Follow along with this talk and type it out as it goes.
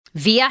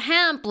Via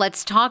Hemp,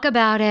 let's talk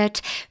about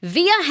it.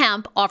 Via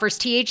Hemp offers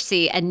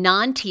THC and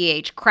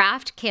non-TH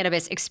craft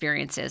cannabis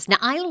experiences. Now,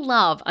 I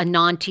love a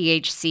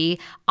non-THC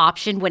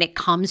option when it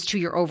comes to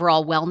your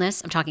overall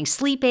wellness. I'm talking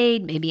sleep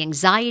aid, maybe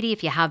anxiety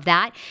if you have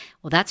that.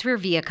 Well, that's where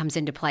Via comes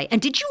into play.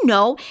 And did you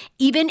know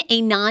even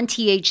a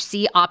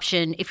non-THC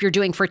option, if you're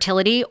doing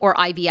fertility or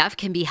IVF,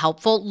 can be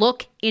helpful?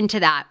 Look into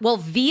that. Well,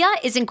 Via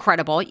is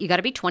incredible. You got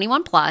to be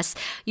 21 plus.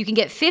 You can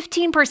get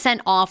 15%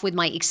 off with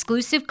my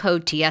exclusive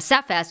code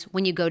TSFS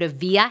when you go to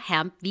Via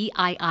Hemp,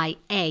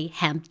 VIIA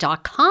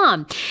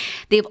hemp.com.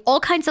 They have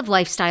all kinds of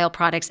lifestyle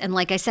products. And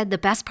like I said, the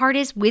best part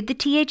is with the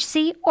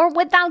THC or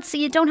without, so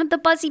you don't have the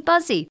buzzy.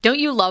 Don't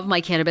you love my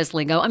cannabis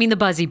lingo? I mean, the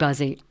buzzy.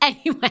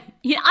 Anyway,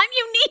 I'm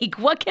unique.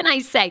 What can I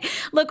say?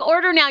 Look,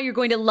 order now. You're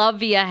going to love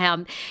Via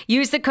Hemp.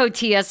 Use the code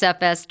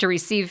TSFS to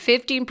receive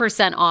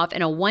 15% off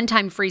and a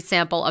one-time free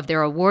sample of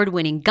their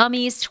award-winning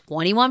gummies,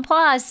 21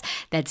 plus.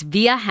 That's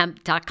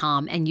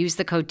viahemp.com, and use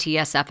the code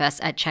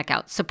TSFS at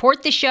checkout.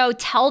 Support the show.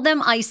 Tell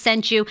them I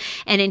sent you,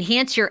 and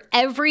enhance your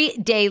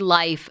everyday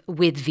life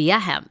with Via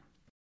Hemp.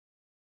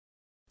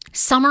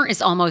 Summer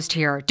is almost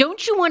here.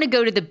 Don't you want to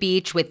go to the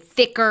beach with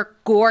thicker,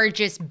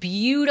 gorgeous,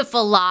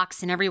 beautiful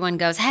locks, and everyone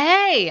goes,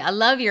 "Hey, I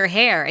love your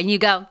hair," and you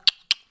go,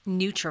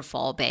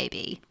 "Nutrafol,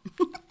 baby."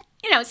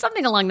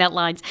 Something along that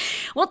lines.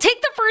 Well,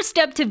 take the first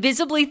step to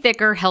visibly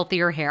thicker,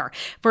 healthier hair.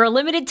 For a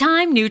limited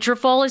time,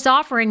 Nutrafol is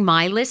offering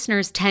my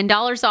listeners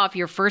 $10 off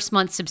your first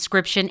month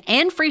subscription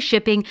and free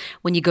shipping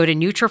when you go to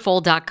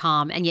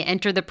Nutrafol.com and you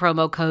enter the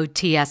promo code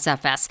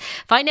TSFS.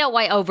 Find out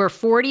why over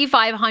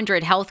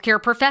 4,500 healthcare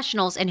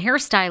professionals and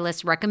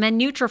hairstylists recommend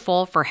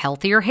Nutrafol for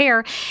healthier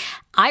hair.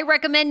 I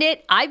recommend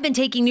it. I've been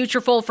taking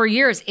Nutrafol for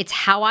years. It's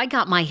how I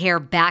got my hair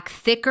back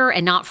thicker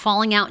and not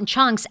falling out in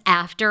chunks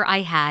after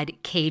I had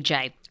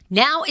KJ.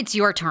 Now it's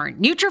your turn.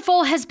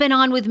 Nutrafol has been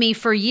on with me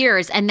for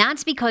years, and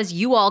that's because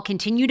you all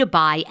continue to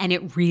buy, and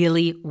it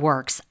really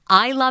works.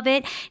 I love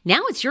it. Now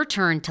it's your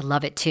turn to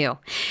love it too.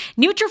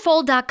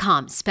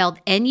 Nutrafol.com,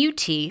 spelled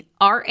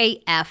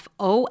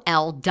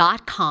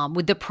Nutrafol.com,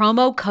 with the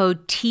promo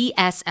code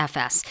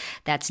TSFS.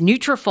 That's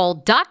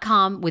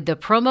Nutrafol.com with the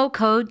promo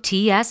code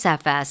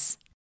TSFS.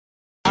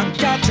 I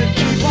got to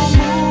keep on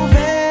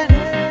moving.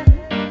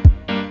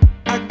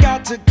 I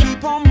got to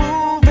keep on moving.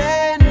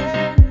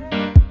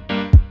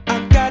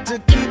 To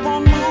keep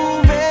on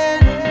moving,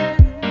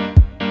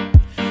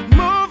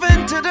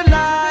 moving to the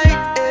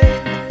light,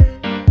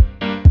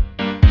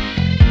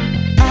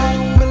 I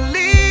don't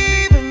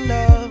believe in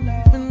love,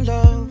 in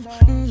love,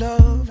 in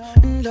love,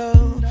 in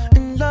love,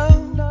 in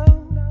love.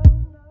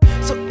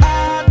 So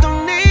I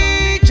don't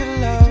need your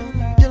love,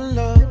 your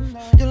love,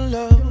 your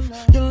love,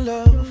 your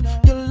love,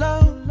 your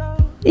love.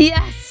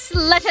 Yes,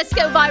 let us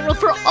go viral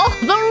for all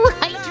the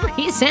right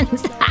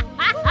reasons.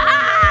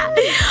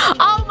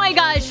 Oh my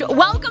gosh.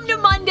 Welcome to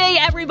Monday,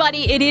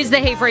 everybody. It is the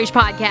Hey Frase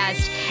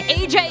podcast.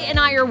 AJ and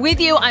I are with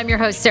you. I'm your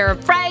host, Sarah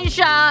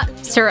Fraser.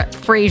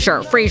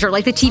 Frasier,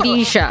 like the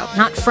TV show,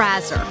 not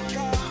Fraser.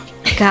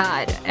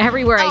 God,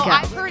 everywhere I go.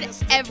 I've heard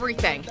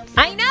everything.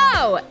 I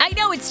know.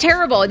 It's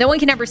terrible. No one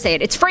can ever say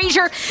it. It's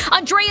Frasier.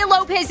 Andrea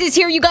Lopez is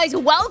here. You guys,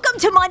 welcome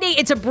to Monday.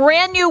 It's a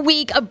brand new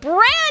week.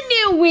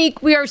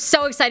 We are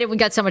so excited. We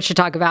got so much to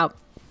talk about.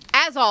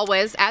 As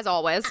always.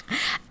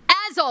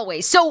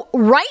 So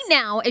right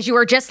now, as you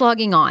are just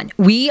logging on,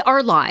 we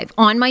are live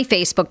on my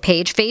Facebook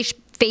page,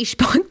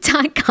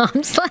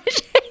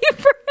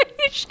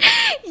 facebook.com/HeyFrase,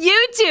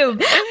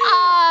 YouTube,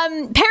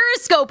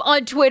 Periscope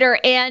on Twitter,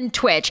 and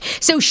Twitch.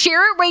 So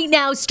share it right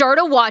now. Start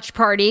a watch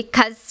party,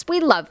 because we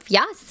love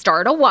ya.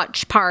 Start a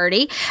watch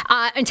party.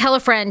 And tell a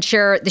friend,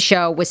 share the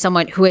show with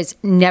someone who has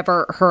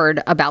never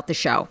heard about the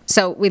show.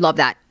 So we love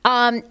that.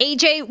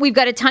 AJ, we've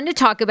got a ton to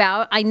talk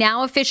about. I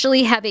now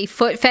officially have a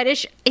foot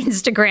fetish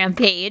Instagram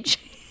page.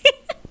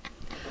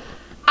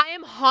 I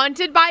am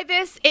haunted by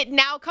this. It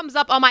now comes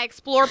up on my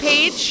Explore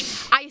page.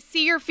 I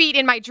see your feet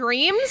in my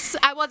dreams.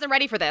 I wasn't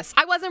ready for this.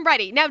 I wasn't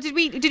ready. Now, did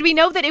we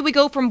know that it would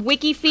go from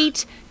wiki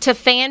feet to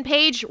fan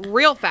page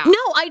real fast?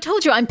 No, I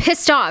told you I'm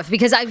pissed off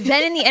because I've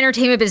been in the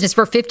entertainment business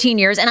for 15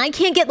 years and I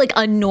can't get like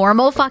a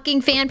normal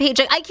fucking fan page.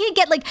 Like I can't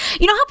get like,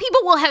 you know how people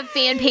will have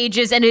fan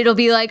pages and it'll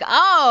be like,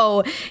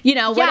 oh,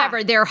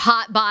 whatever, their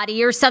hot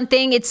body or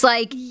something. It's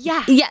like,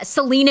 yeah,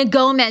 Selena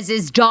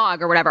Gomez's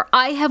dog or whatever.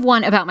 I have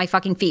one about my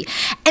fucking feet.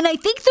 And I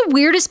think the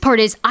weirdest part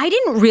is I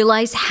didn't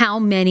realize how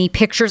many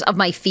pictures of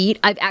my feet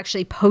I've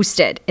actually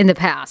posted in the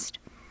past.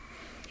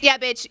 Yeah,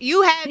 bitch,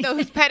 you had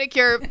those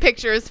pedicure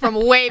pictures from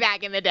way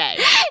back in the day.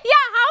 Yeah,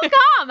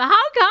 how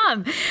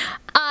come?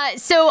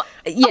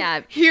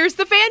 Here's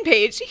the fan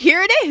page.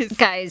 Here it is.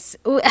 Guys,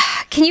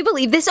 can you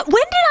believe this? When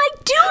did I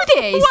do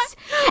this? What?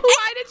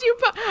 Why did you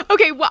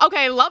Okay,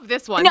 I love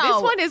this one. No. This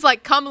one is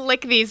like, come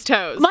lick these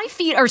toes. My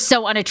feet are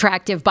so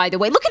unattractive, by the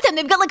way. Look at them.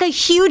 They've got like a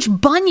huge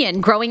bunion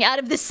growing out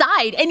of the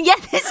side, and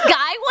yet this guy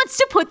wants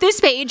to put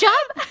this page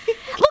up?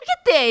 Look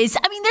at is.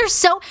 I mean,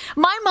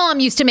 my mom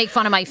used to make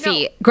fun of my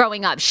feet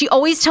growing up. She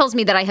always tells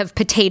me that I have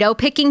potato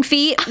picking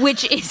feet,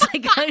 which is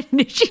like,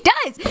 she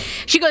does.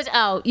 She goes,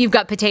 oh, you've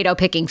got potato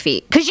picking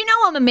feet. Because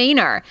I'm a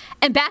Mainer.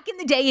 And back in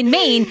the day in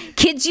Maine,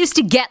 kids used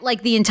to get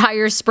like the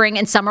entire spring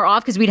and summer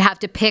off because we'd have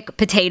to pick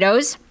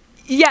potatoes.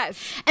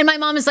 Yes. And my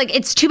mom is like,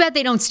 it's too bad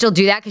they don't still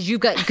do that because you've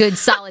got good,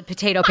 solid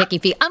potato picking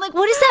feet. I'm like,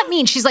 what does that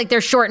mean? She's like,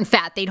 they're short and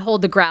fat. They'd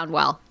hold the ground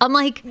well. I'm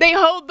like, they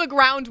hold the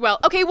ground well.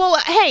 Okay, well,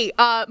 hey,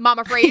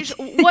 Mama Frage,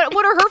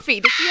 what are her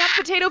feet? Does she have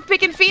potato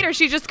picking feet, or is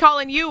she just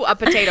calling you a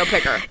potato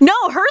picker? No,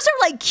 hers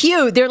are like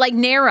cute. They're like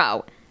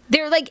narrow.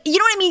 They're like, you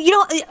know what I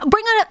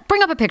mean?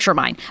 Bring up a picture of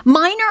mine.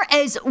 Mine are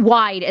as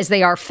wide as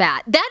they are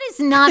fat. That is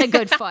not a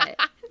good foot.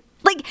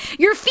 Like,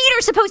 your feet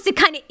are supposed to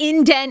kind of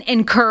indent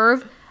and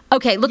curve.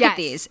 Okay, look at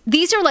these.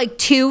 These are like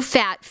 2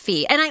 fat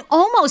feet. And I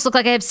almost look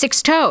like I have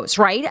 6 toes,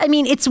 right? I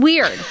mean, it's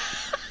weird.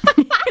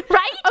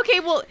 Right? Okay,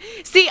 well,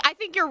 see, I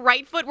think your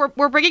right foot,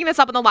 we're bringing this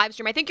up on the live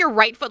stream. I think your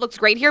right foot looks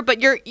great here, but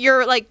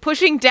you're like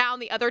pushing down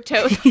the other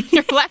toes with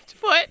your left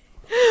foot.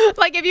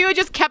 Like, if you had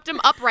just kept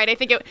them upright, I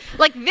think it,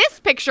 like this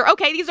picture,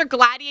 okay, these are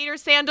gladiator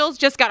sandals,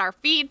 just got our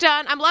feet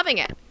done. I'm loving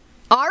it.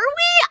 Are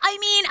we? I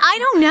mean, I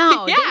don't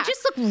know. Yeah. They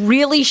just look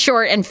really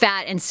short and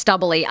fat and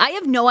stubbly. I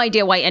have no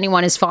idea why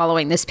anyone is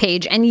following this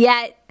page, and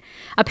yet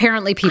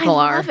apparently people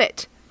are. I love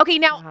it. Okay,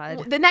 now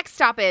the next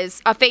stop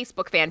is a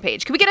Facebook fan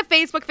page. Can we get a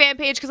Facebook fan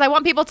page? Because I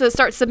want people to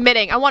start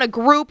submitting. I want a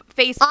group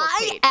Facebook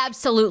page. I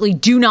absolutely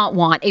do not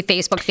want a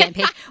Facebook fan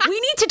page. We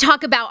need to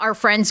talk about our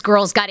friends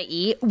Girls Gotta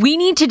Eat. We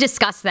need to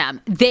discuss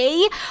them.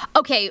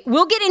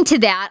 We'll get into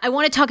that. I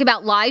want to talk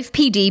about Live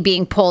PD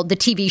being pulled, the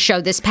TV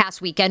show this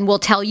past weekend. We'll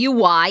tell you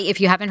why. If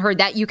you haven't heard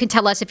that, you can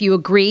tell us if you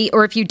agree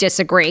or if you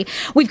disagree.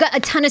 We've got a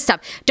ton of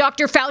stuff.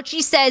 Dr.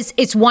 Fauci says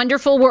it's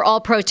wonderful we're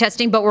all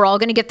protesting, but we're all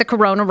going to get the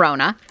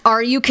corona.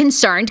 Are you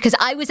concerned? Because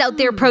I was out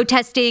there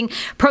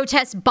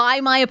protests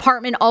by my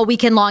apartment all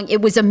weekend long.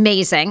 It was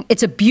amazing.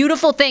 It's a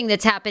beautiful thing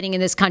that's happening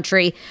in this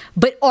country.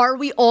 But are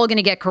we all going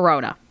to get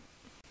corona?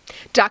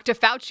 Dr.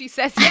 Fauci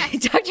says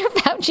yes. Dr.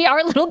 Fauci,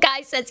 our little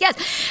guy, says yes.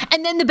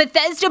 And then the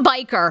Bethesda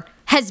biker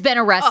has been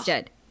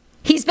arrested.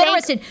 He's been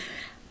arrested.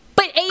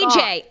 But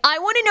AJ, I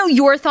want to know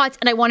your thoughts,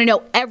 and I want to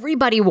know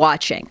everybody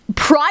watching.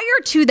 Prior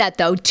to that,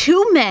 though,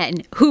 2 men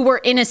who were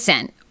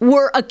innocent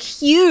were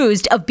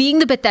accused of being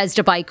the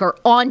Bethesda biker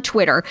on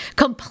Twitter,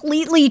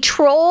 completely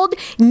trolled,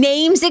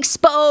 names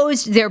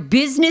exposed, their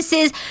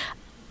businesses.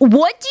 Do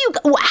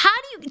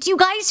you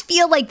guys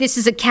feel like this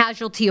is a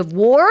casualty of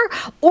war,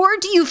 or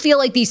do you feel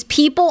like these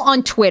people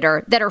on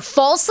Twitter that are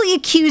falsely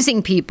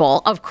accusing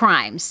people of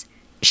crimes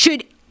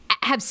should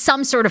have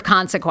some sort of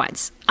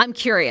consequence? I'm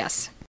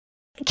curious.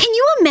 Can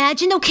you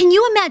imagine, though?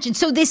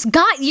 So this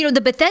guy,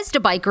 the Bethesda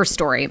biker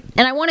story,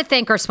 and I want to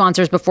thank our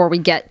sponsors before we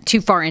get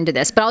too far into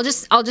this, but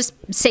I'll just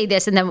say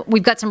this, and then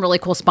we've got some really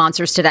cool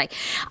sponsors today.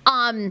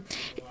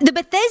 The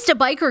Bethesda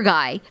biker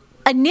guy,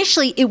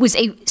 initially it was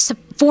a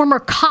former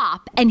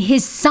cop and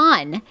his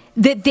son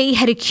that they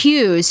had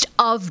accused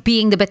of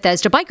being the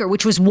Bethesda biker,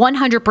 which was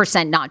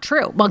 100% not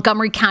true.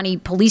 Montgomery County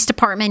Police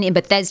Department in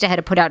Bethesda had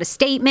to put out a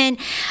statement.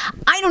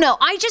 I don't know.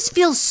 I just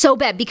feel so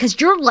bad because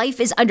your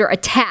life is under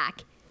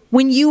attack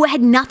when you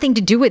had nothing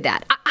to do with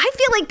that. I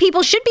feel like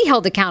people should be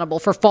held accountable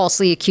for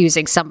falsely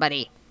accusing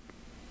somebody.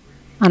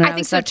 I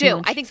think so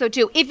too.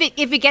 If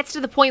it gets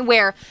to the point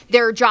where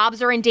their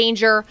jobs are in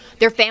danger,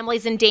 their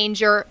family's in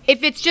danger,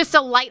 if it's just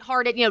a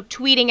lighthearted,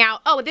 tweeting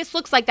out, oh, this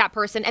looks like that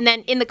person, and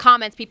then in the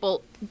comments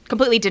people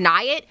completely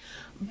deny it,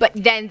 but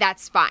then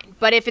that's fine.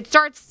 But if it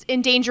starts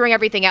endangering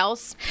everything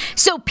else.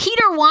 So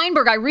Peter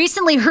Weinberg, I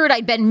recently heard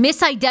I'd been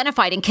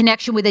misidentified in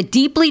connection with a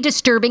deeply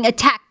disturbing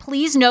attack.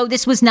 Please know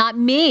this was not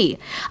me.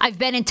 I've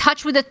been in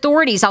touch with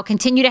authorities. I'll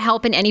continue to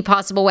help in any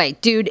possible way.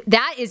 Dude,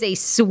 that is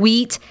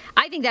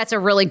I think that's a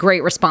really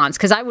great response,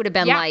 because I would have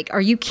been like,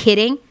 are you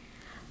kidding?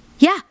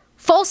 Yeah,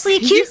 falsely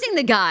accusing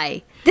the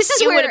guy. This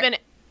is where it would have been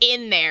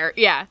in there.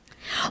 Yeah.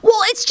 Well,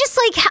 it's just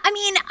like,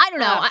 I don't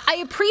know. I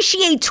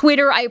appreciate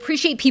Twitter. I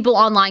appreciate people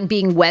online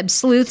being web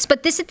sleuths.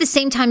 But this at the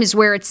same time is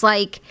where it's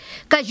like,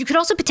 guys, you could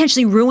also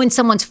potentially ruin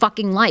someone's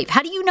fucking life.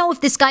 How do you know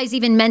if this guy's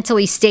even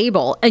mentally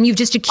stable and you've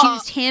just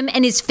accused him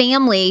and his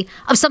family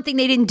of something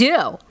they didn't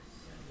do?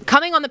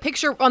 Coming on the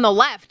picture on the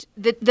left,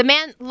 the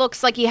man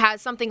looks like he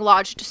has something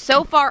lodged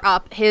so far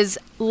up his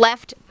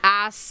left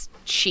ass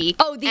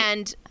cheek.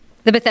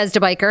 The Bethesda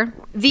biker?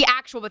 The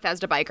actual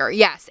Bethesda biker,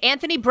 yes.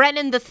 Anthony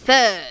Brennan III.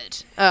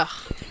 Ugh.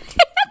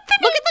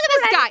 Look at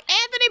this guy.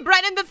 Anthony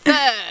Brennan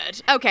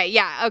III. Okay,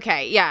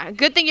 yeah.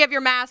 Good thing you have your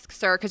mask,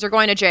 sir, because you're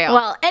going to jail.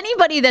 Well,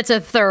 anybody that's a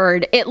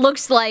third, it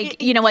looks like,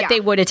 they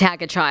would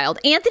attack a child.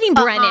 Anthony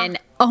Brennan,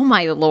 oh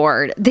my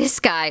Lord. This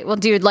guy, well,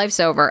 dude,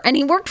 life's over. And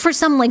he worked for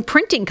some,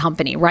 printing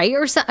company, right?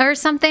 Or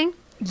something?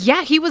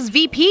 Yeah, he was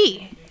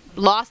VP.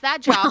 Lost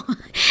that job. Well,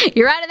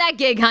 you're out of that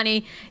gig,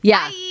 honey.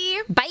 Yeah.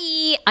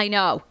 Bye. I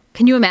know.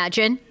 Can you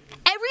imagine?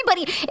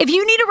 Everybody, if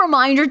you need a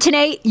reminder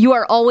today, you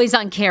are always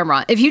on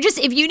camera. If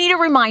you need a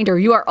reminder,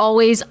 you are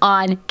always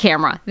on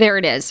camera. There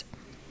it is.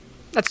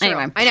 That's true.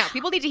 Anyway. I know.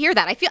 People need to hear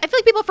that. I feel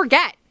like people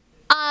forget.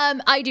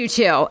 I do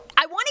too.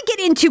 I want to get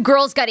get into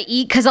Girls Gotta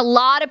Eat because a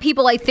lot of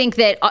people, I think,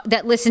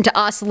 that listen to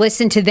us,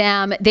 listen to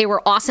them. They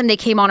were awesome. They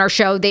came on our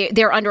show.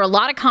 They're under a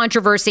lot of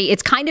controversy.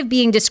 It's kind of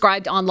being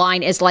described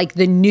online as like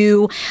the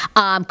new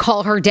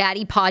Call Her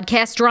Daddy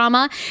podcast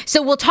drama.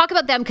 So we'll talk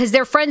about them because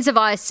they're friends of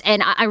us,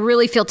 and I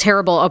really feel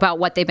terrible about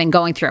what they've been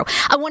going through.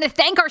 I want to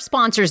thank our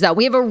sponsors, though.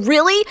 We have a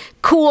really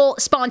cool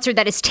sponsor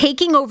that is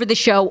taking over the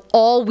show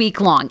all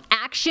week long.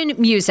 Action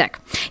Music.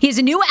 He has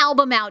a new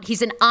album out.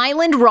 He's an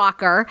island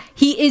rocker.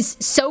 He is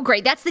so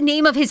great. That's the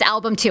name of his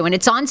album too, and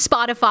it's on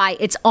Spotify.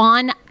 It's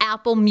on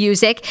Apple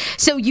Music,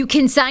 so you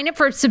can sign up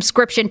for a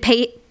subscription,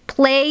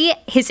 play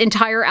his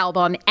entire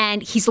album,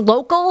 and he's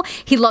local.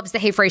 He loves the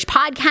Hey Frase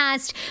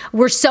podcast.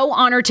 We're so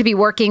honored to be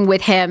working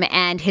with him,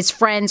 and his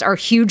friends are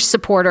huge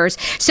supporters.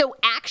 So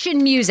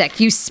Action Music,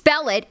 you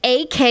spell it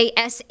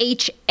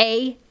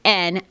AKSHAN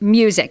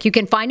Music. You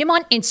can find him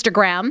on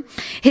Instagram.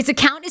 His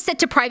account is set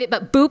to private,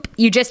 but boop,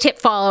 you just hit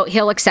follow.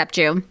 He'll accept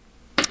you.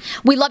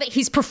 We love it.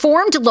 He's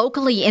performed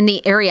locally in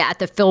the area at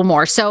the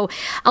Fillmore. So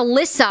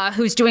Alyssa,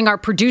 who's doing our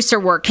producer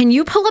work, can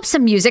you pull up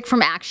some music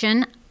from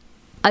Action?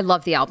 I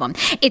love the album.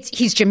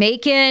 He's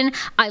Jamaican.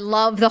 I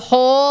love the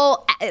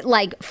whole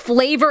like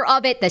flavor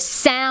of it, the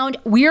sound.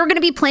 We are going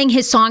to be playing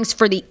his songs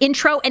for the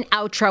intro and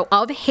outro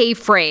of Hey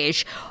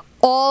Frase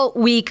all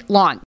week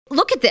long.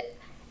 Look at the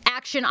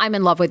Action. I'm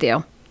in love with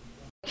you.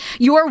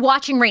 You are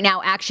watching right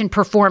now Action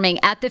performing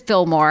at the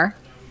Fillmore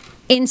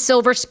in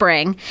Silver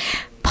Spring.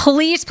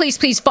 Please, please,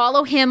 please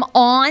follow him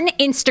on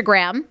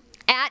Instagram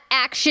at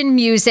Action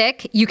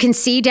Music. You can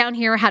see down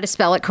here how to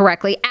spell it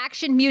correctly.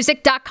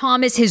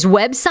 actionmusic.com is his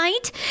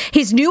website.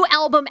 His new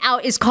album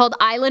out is called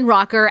Island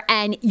Rocker,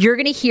 and you're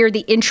going to hear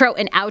the intro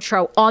and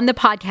outro on the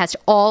podcast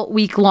all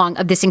week long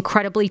of this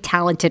incredibly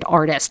talented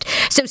artist.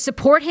 So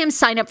support him,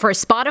 sign up for a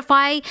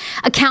Spotify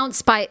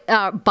account, buy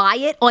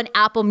it on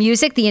Apple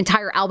Music, the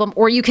entire album,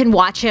 or you can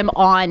watch him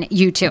on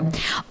YouTube.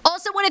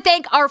 Also want to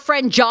thank our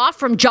friend Joff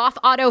from Joff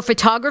Auto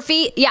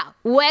Photography. Yeah,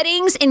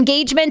 weddings,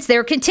 engagements,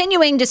 they're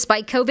continuing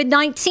despite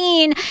COVID-19.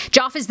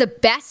 Joff is the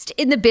best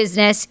in the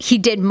business. He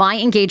did my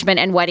engagement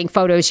and wedding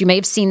photos. You may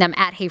have seen them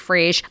at Hey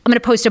Frase. I'm going to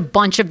post a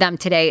bunch of them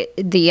today,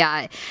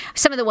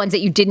 some of the ones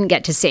that you didn't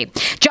get to see.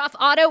 Joff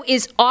Auto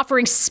is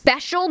offering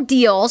special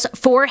deals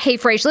for Hey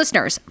Frase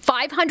listeners.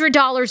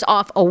 $500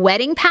 off a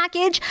wedding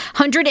package,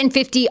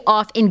 $150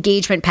 off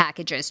engagement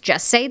packages.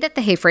 Just say that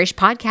the Hey Frase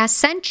podcast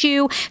sent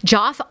you.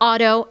 Joff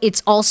Auto.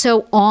 It's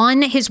also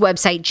on his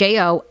website,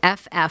 JOFFOTO.com.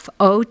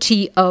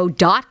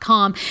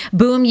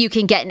 Boom, you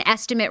can get an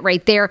estimate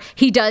right there.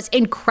 He does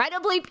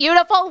incredibly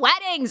beautiful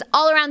weddings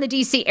all around the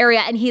DC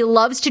area, and he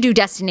loves to do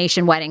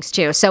destination weddings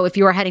too. So if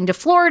you are heading to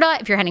Florida,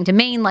 if you're heading to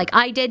Maine like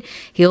I did,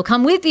 he'll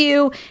come with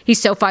you.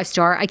 He's so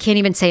 5-star. I can't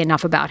even say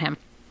enough about him.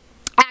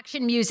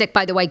 Action Music,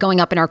 by the way,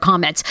 going up in our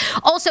comments.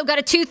 Also got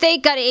a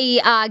toothache, got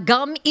a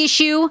gum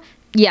issue.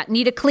 Yeah,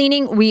 need a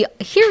cleaning? We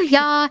hear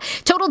ya.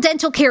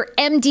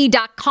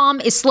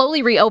 TotalDentalCareMD.com is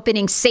slowly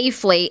reopening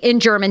safely in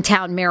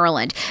Germantown,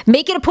 Maryland.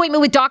 Make an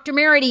appointment with Dr.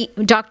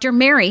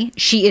 Mary.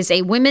 She is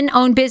a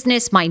women-owned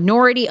business,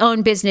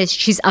 minority-owned business.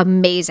 She's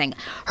amazing.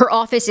 Her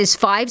office is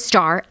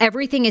 5-star.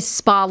 Everything is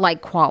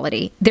spa-like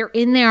quality. They're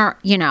in there,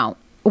 you know.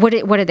 What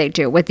do they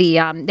do with the,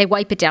 they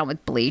wipe it down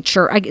with bleach,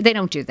 or they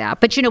don't do that,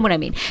 but you know what I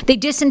mean. They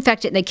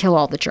disinfect it and they kill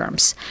all the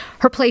germs.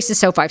 Her place is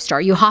so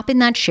 5-star. You hop in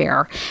that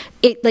chair,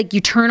 you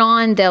turn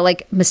on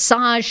the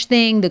massage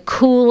thing, the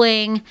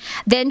cooling.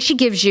 Then she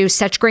gives you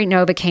such great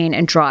Novocaine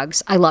and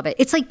drugs. I love it.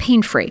 It's like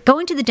pain-free.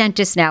 Going to the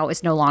dentist now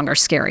is no longer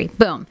scary.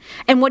 Boom.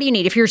 And what do you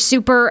need? If you're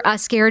super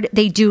scared,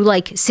 they do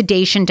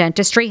sedation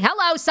dentistry.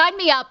 Hello, sign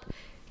me up.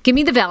 Give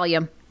me the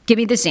Valium. Give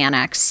me the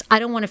Xanax. I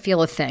don't want to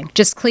feel a thing.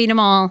 Just clean them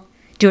all.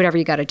 Do whatever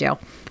you got to do.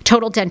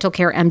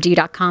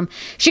 TotalDentalCareMD.com.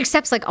 She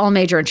accepts all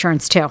major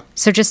insurance too.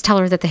 So just tell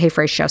her that the Hey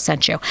Frase Show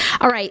sent you.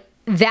 All right.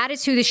 That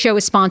is who the show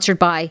is sponsored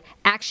by.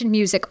 Action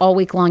Music all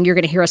week long. You're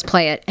going to hear us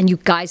play it. And you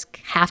guys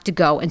have to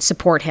go and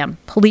support him.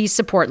 Please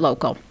support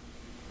local.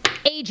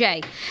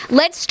 AJ,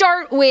 let's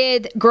start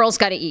with Girls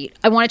Gotta Eat.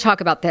 I want to talk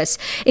about this.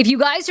 If you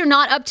guys are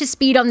not up to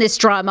speed on this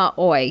drama,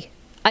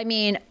 I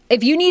mean,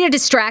 if you need a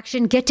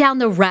distraction, get down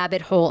the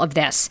rabbit hole of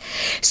this.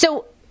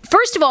 So,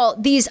 first of all,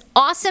 these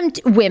awesome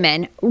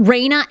women,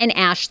 Raina and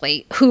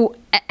Ashley, who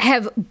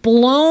have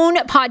blown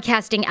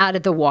podcasting out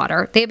of the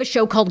water. They have a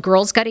show called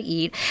Girls Gotta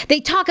Eat.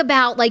 They talk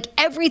about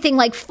everything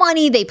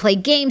funny. They play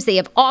games. They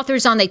have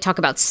authors on. They talk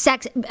about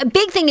sex. A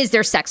big thing is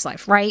their sex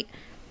life, right?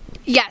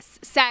 Yes.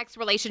 Sex,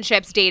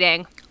 relationships,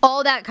 dating.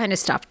 All that kind of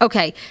stuff.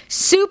 Okay.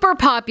 Super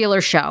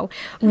popular show.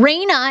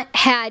 Raina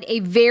had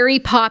a very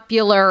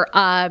popular,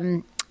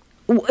 it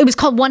was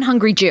called One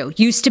Hungry Jew.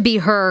 Used to be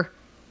her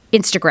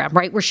Instagram,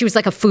 right? Where she was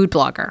a food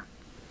blogger.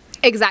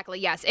 Exactly,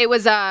 yes. It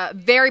was a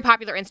very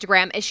popular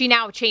Instagram. She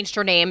now changed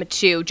her name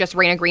to just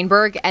Raina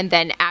Greenberg, and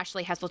then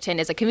Ashley Hesselton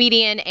is a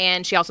comedian,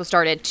 and she also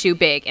started 2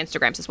 big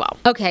Instagrams as well.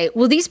 Okay,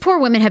 well, these poor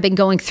women have been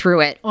going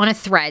through it on a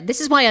thread. This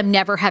is why I'm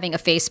never having a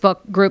Facebook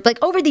group.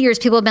 Over the years,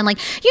 people have been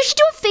you should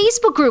do a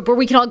Facebook group where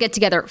we can all get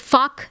together.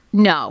 Fuck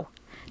no.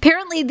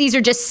 Apparently, these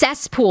are just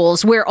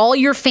cesspools where all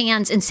your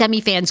fans and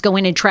semi-fans go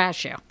in and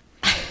trash you.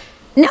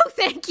 No,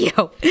 thank you.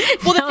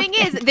 Well, the thing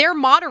is, they're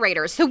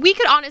moderators, so we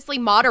could honestly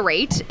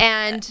moderate,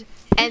 and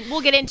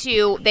we'll get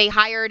into. They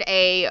hired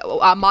a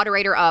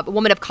moderator, a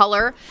woman of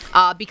color,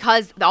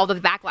 because all the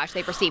backlash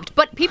they've received.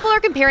 But people are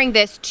comparing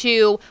this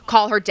to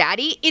Call Her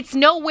Daddy. It's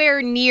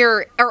nowhere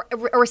near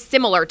or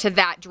similar to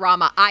that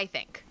drama, I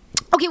think.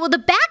 Okay, well, the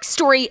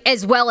backstory,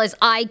 as well as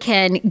I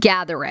can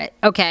gather it,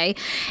 okay,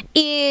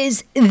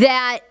 is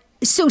that.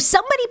 So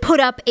somebody put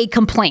up a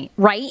complaint,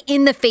 right,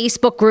 in the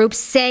Facebook group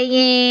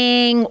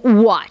saying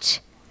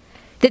what?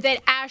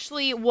 That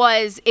Ashley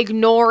was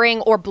ignoring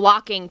or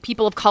blocking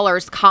people of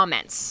color's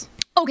comments.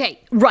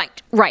 Okay,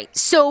 right.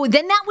 So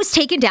then that was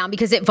taken down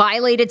because it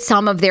violated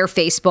some of their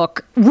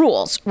Facebook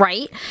rules,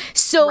 right?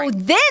 So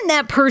then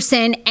that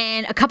person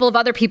and a couple of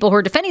other people who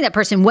are defending that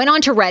person went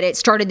on to Reddit,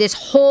 started this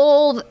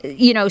whole,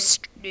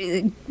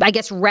 I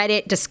guess,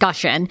 Reddit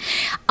discussion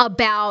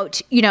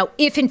about,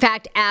 if in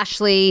fact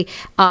Ashley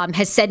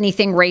has said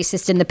anything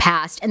racist in the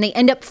past. And they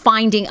end up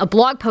finding a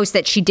blog post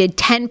that she did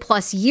 10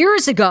 plus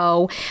years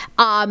ago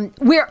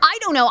where, I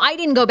don't know, I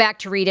didn't go back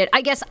to read it.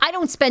 I guess I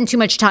don't spend too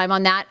much time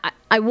on that.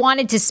 I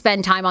wanted to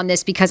spend time on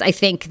this because I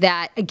think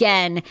that,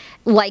 again,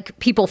 like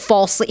people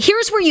falsely,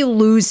 here's where you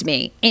lose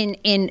me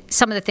in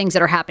some of the things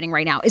that are happening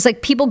right now, is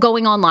like people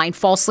going online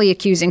falsely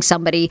accusing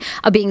somebody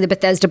of being the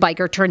Bethesda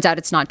biker. Turns out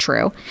it's not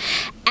true.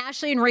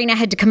 Ashley and Raina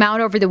had to come out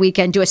over the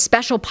weekend, do a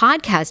special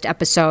podcast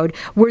episode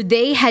where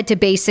they had to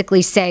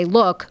basically say,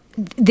 look,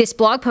 this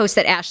blog post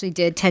that Ashley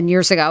did 10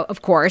 years ago,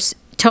 of course,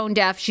 tone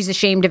deaf, she's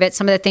ashamed of it,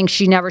 some of the things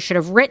she never should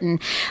have written.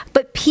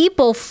 But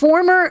people,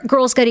 former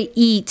Girls Gotta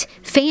Eat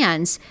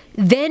fans,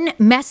 then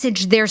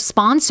messaged their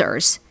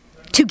sponsors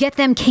to get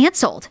them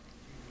canceled.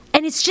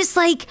 And it's just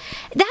like,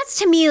 that's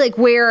to me like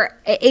where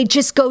it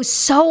just goes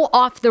so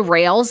off the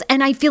rails.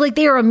 And I feel like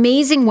they are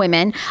amazing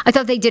women. I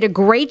thought they did a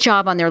great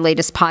job on their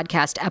latest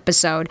podcast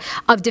episode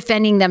of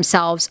defending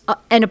themselves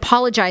and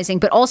apologizing,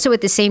 but also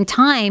at the same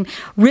time,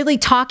 really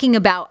talking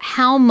about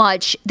how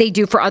much they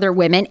do for other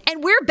women.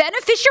 And we're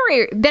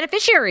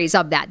beneficiaries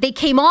of that. They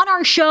came on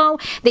our show,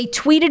 they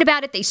tweeted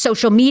about it, they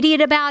social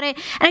media'd about it.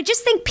 And I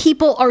just think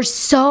people are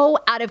so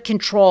out of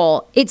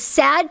control. It's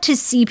sad to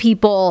see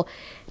people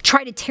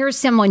try to tear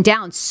someone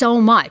down so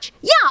much.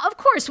 Yeah, of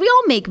course, we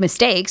all make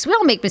mistakes.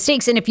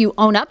 And if you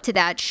own up to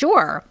that,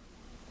 sure.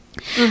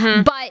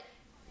 Mm-hmm.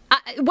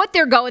 But what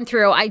they're going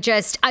through,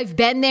 I've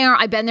been there.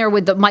 I've been there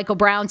with the Michael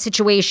Brown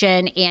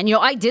situation. And,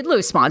 I did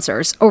lose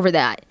sponsors over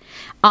that.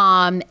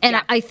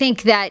 Yeah. I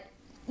think that,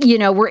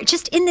 we're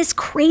just in this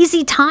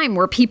crazy time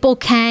where people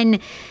can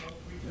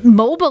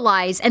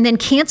mobilize and then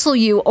cancel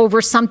you over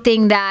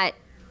something that,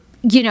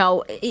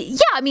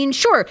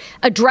 sure,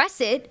 address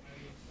it.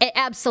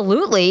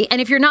 Absolutely.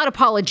 And if you're not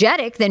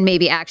apologetic, then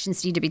maybe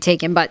actions need to be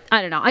taken. But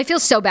I don't know. I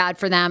feel so bad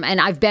for them. And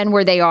I've been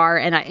where they are.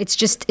 And it's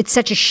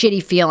such a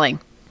shitty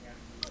feeling.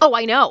 Oh,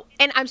 I know.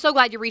 And I'm so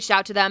glad you reached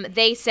out to them.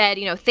 They said,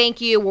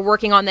 thank you. We're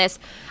working on this.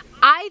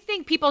 I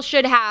think people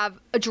should have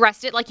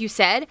addressed it, like you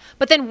said,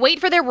 but then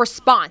wait for their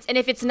response. And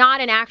if it's not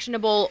an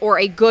actionable or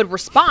a good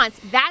response,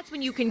 that's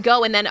when you can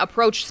go and then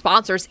approach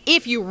sponsors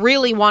if you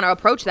really want to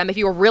approach them, if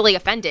you were really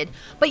offended.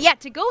 But yeah,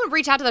 to go and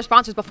reach out to their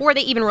sponsors before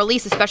they even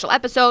release a special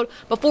episode,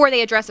 before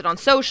they address it on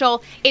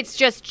social, it's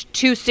just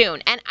too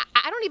soon. And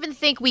I don't even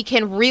think we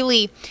can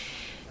really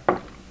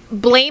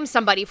blame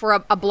somebody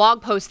for a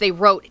blog post they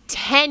wrote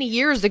 10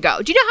 years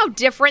ago. Do you know how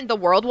different the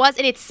world was?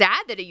 And it's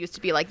sad that it used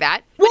to be like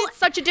that. But it's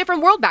such a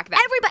different world back then.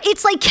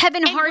 It's like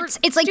Kevin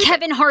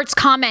Hart's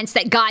comments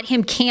that got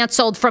him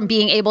canceled from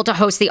being able to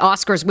host the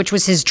Oscars, which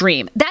was his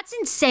dream. That's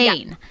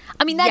insane. Yeah.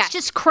 I mean, that's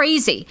just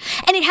crazy.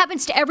 And it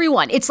happens to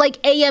everyone. It's like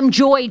A.M.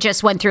 Joy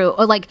just went through,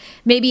 or like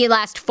maybe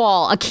last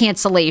fall, a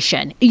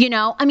cancellation.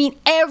 I mean,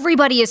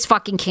 everybody is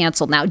fucking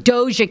canceled now.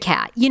 Doja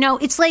Cat.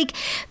 It's like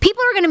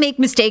people are going to make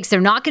mistakes.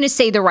 They're not going to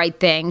say the right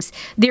things.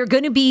 They're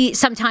going to be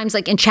sometimes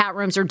like in chat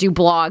rooms or do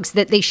blogs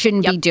that they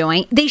shouldn't be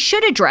doing. They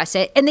should address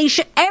it. And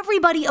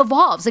everybody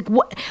evolves. Like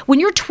when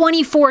you're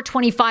 24,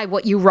 25,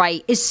 what you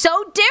write is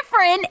so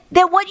different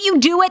than what you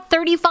do at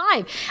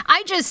 35.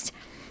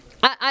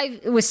 I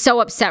was so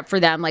upset for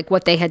them, like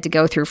what they had to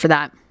go through for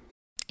that.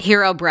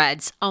 Hero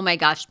Breads. Oh my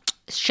gosh.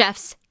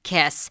 Chef's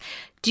kiss.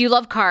 Do you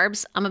love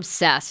carbs? I'm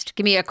obsessed.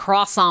 Give me a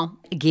croissant.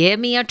 Give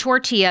me a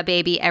tortilla,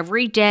 baby,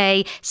 every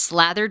day,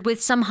 slathered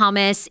with some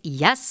hummus.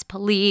 Yes,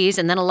 please.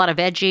 And then a lot of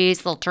veggies, a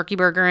little turkey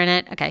burger in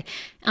it. Okay.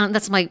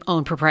 That's my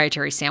own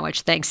proprietary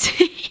sandwich. Thanks.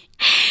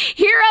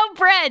 Hero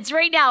Breads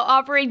right now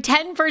offering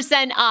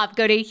 10% off.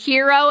 Go to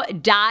hero.co.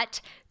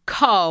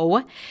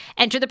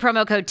 Enter the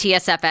promo code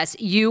TSFS.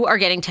 You are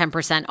getting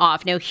 10%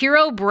 off. Now,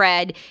 Hero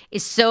Bread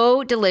is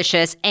so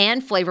delicious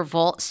and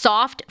flavorful,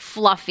 soft,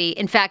 fluffy.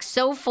 In fact,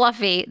 so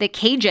fluffy that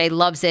KJ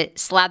loves it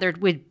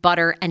slathered with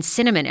butter and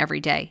cinnamon every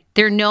day.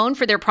 They're known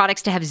for their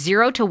products to have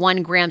 0 to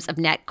 1 grams of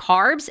net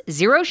carbs,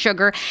 0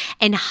 sugar,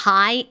 and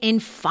high in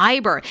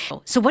fiber.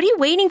 So what are you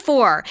waiting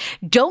for?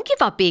 Don't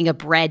give up being a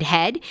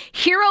breadhead.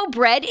 Hero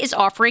Bread is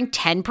offering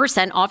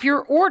 10% off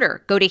your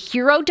order. Go to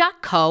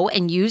hero.co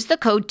and use the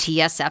code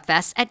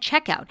TSFS at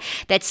checkout.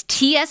 That's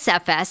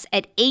TSFS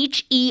at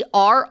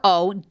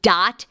HERO.CO.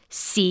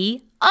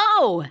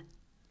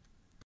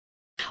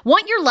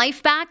 Want your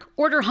life back?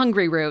 Order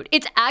Hungry Root.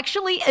 It's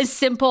actually as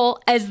simple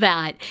as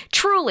that.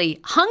 Truly,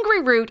 Hungry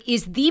Root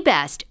is the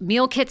best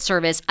meal kit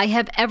service I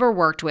have ever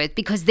worked with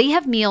because they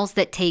have meals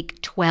that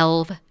take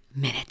 12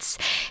 minutes.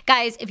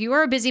 Guys, if you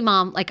are a busy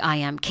mom like I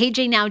am,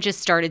 KJ now just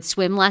started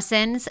swim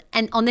lessons.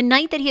 And on the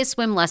night that he has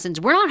swim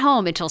lessons, we're not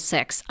home until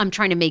 6. I'm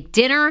trying to make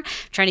dinner,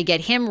 trying to get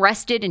him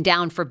rested and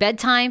down for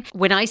bedtime.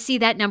 When I see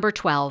that number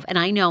 12, and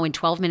I know in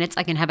 12 minutes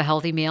I can have a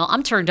healthy meal,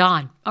 I'm turned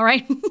on. All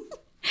right?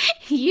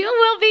 You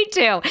will be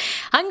too.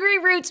 Hungry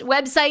Root's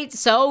website,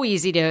 so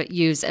easy to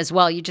use as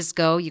well. You just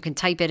go, you can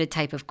type in a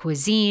type of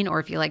cuisine, or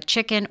if you like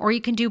chicken, or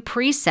you can do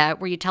preset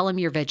where you tell them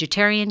you're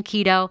vegetarian,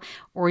 keto,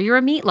 or you're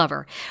a meat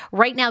lover.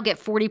 Right now, get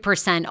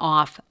 40%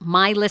 off.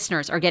 My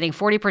listeners are getting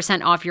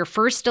 40% off your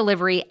first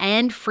delivery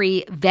and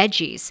free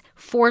veggies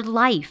for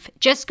life.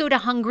 Just go to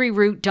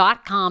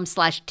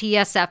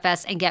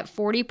hungryroot.com/TSFS and get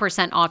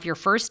 40% off your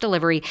first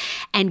delivery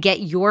and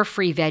get your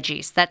free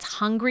veggies. That's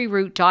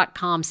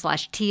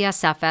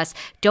hungryroot.com/TSFS.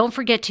 Don't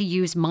forget to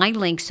use my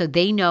link so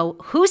they know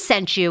who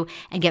sent you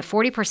and get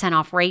 40%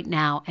 off right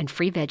now and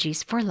free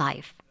veggies for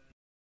life.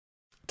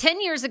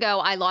 10 years ago,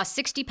 I lost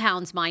 60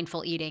 pounds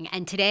mindful eating,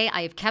 and today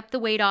I have kept the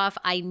weight off.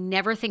 I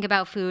never think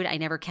about food. I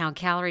never count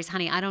calories.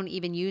 Honey, I don't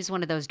even use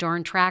one of those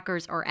darn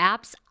trackers or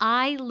apps.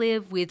 I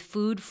live with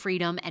food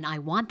freedom, and I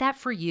want that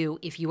for you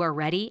if you are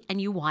ready and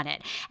you want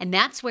it. And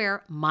that's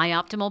where My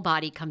Optimal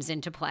Body comes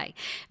into play.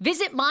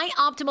 Visit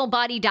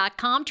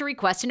myoptimalbody.com to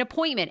request an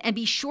appointment, and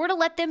be sure to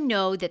let them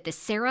know that the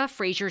Sarah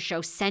Fraser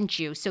Show sent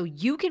you so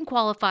you can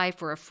qualify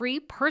for a free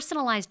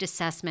personalized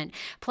assessment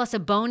plus a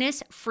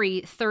bonus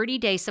free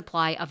 30-day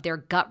supply of their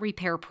gut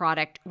repair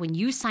product when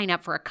you sign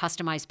up for a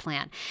customized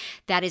plan.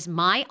 That is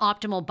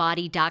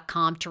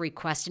myoptimalbody.com to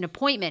request an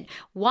appointment.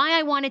 Why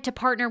I wanted to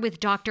partner with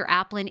Dr.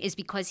 Applin is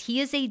because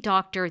he is a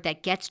doctor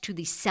that gets to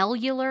the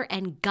cellular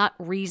and gut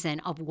reason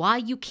of why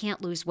you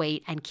can't lose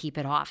weight and keep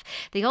it off.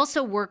 They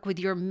also work with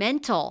your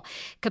mental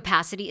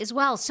capacity as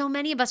well. So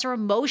many of us are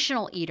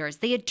emotional eaters.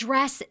 They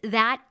address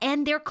that,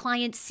 and their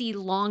clients see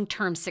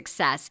long-term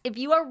success. If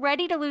you are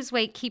ready to lose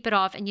weight, keep it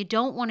off, and you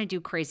don't want to do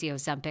crazy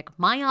Ozempic,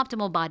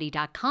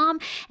 myoptimalbody.com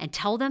and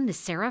tell them the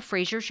Sarah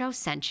Fraser Show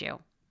sent you.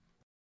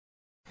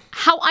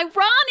 How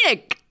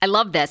ironic! I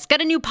love this.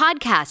 Got a new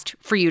podcast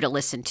for you to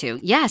listen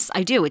to. Yes,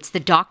 I do. It's the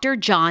Dr.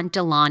 John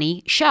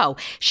Delaney Show.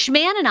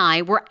 Schman and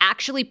I were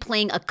actually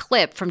playing a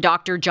clip from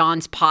Dr.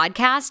 John's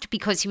podcast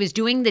because he was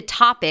doing the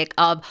topic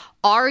of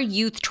are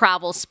youth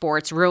travel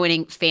sports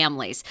ruining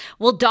families?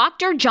 Well,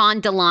 Dr. John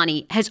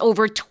Delaney has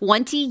over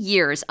 20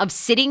 years of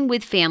sitting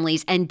with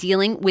families and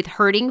dealing with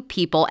hurting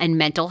people and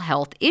mental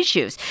health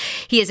issues.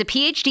 He has a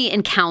PhD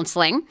in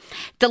counseling.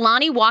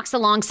 Delaney walks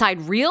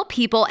alongside real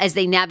people as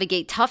they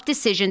navigate tough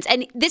decisions.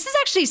 And this is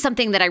actually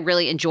something that I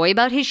really enjoy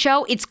about his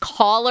show. It's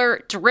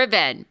caller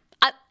driven.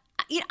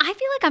 I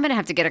feel like I'm going to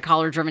have to get a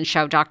caller-driven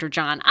show, Dr.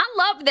 John. I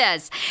love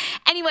this.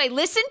 Anyway,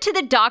 listen to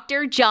the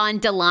Dr. John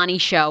Delaney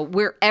Show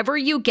wherever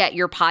you get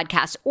your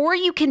podcasts, or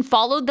you can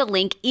follow the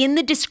link in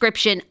the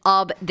description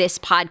of this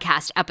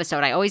podcast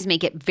episode. I always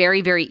make it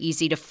very, very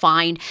easy to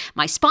find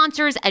my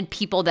sponsors and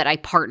people that I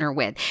partner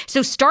with.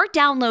 So start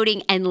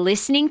downloading and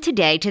listening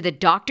today to the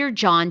Dr.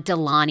 John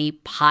Delaney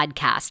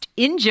podcast.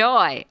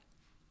 Enjoy.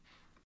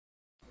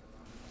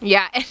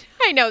 Yeah,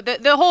 I know.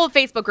 The whole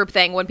Facebook group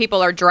thing, when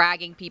people are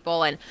dragging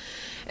people and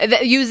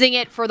using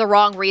it for the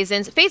wrong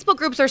reasons. Facebook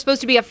groups are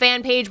supposed to be a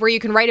fan page where you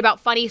can write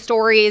about funny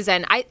stories.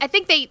 And I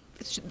think the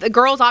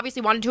girls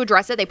obviously wanted to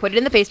address it. They put it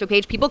in the Facebook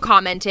page. People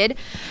commented.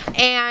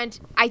 And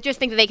I just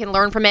think that they can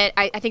learn from it.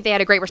 I think they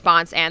had a great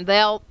response, and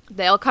they'll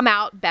come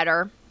out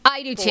better.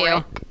 I do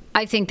too.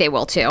 I think they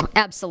will too.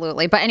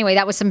 Absolutely. But anyway,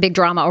 that was some big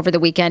drama over the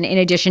weekend in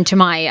addition to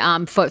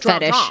my foot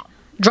fetish.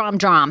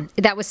 Drom.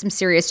 That was some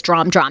serious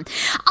drom.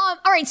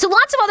 All right, so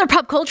lots of other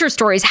pop culture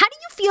stories. How do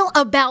you feel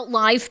about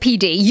Live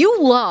PD?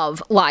 You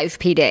love Live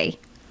PD.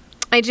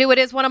 I do. It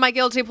is one of my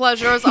guilty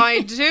pleasures. I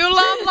do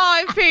love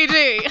Live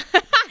PD. Who's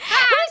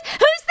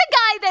the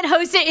guy that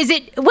hosts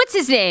it? What's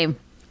his name?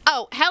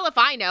 Oh, hell if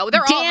I know.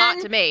 They're all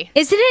hot to me.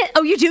 Isn't it?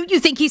 Oh, you do? You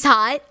think he's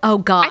hot? Oh,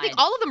 God. I think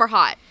all of them are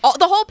hot.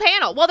 The whole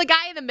panel. Well, the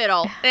guy in the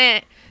middle.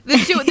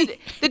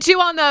 The two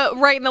on the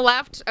right and the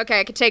left.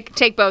 Okay, I could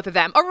take both of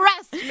them.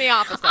 Arrest me,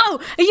 officer. Oh,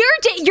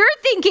 you're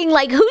thinking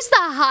like, who's the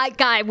hot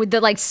guy with the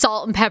like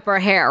salt and pepper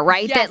hair,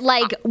 right? Yes. That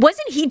like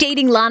wasn't he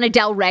dating Lana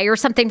Del Rey or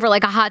something for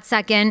like a hot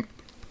second?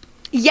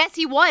 Yes,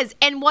 he was.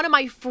 And one of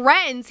my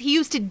friends, he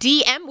used to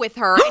DM with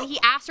her, and he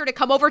asked her to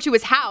come over to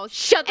his house.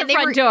 Shut the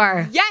front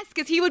door. Yes,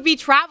 because he would be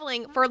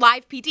traveling for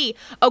live PD.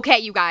 Okay,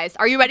 you guys,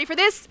 are you ready for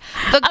this?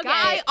 The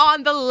guy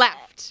on the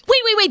left.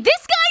 Wait.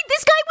 This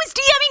guy was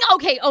DMing.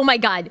 Okay. Oh my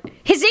God.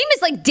 His name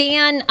is like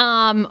Dan.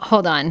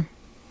 Hold on.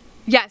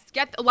 Yes,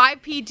 get the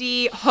live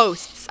PD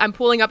hosts. I'm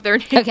pulling up their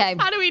names. Okay.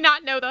 How do we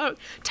not know the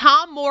host?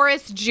 Tom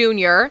Morris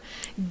Jr.,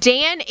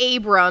 Dan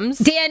Abrams.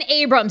 Dan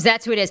Abrams,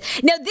 that's who it is.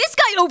 Now, this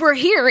guy over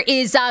here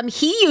is,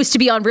 he used to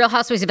be on Real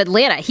Housewives of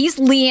Atlanta. He's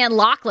Leanne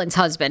Loughlin's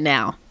husband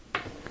now.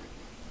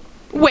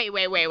 Wait.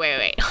 You're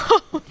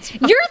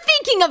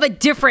thinking of a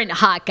different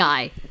hot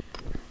guy.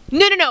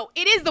 No.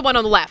 It is the one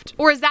on the left.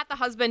 Or is that the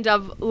husband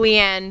of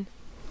Leanne?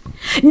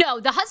 No,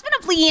 the husband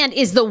of Leanne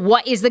is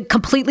the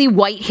completely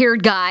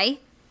white-haired guy.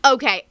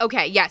 Okay,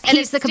 yes. And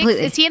He's the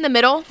completely... Is he in the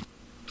middle?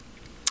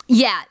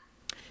 Yeah.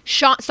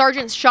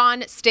 Sergeant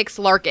Sean Sticks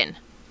Larkin.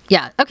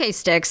 Yeah. Okay,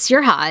 Sticks,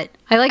 you're hot.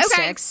 I like Okay,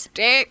 Sticks.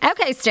 Sticks.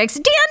 Okay, Sticks.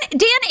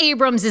 Dan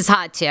Abrams is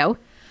hot too.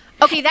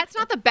 Okay, that's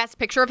not the best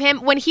picture of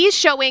him. When he's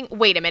showing,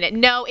 wait a minute,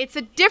 no, it's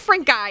a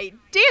different guy.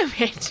 Damn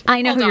it.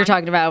 I know Hold who you're on.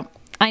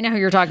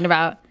 talking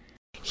about.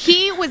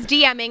 He was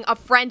DMing a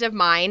friend of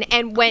mine,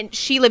 and when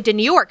she lived in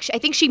New York, I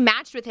think she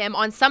matched with him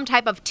on some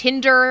type of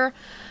Tinder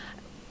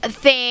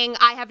thing.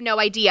 I have no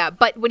idea.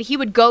 But when he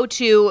would go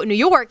to New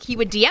York, he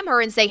would DM her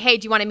and say, hey,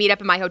 do you want to meet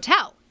up in my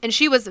hotel? And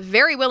she was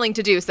very willing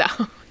to do so.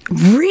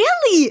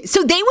 Really?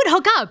 So they would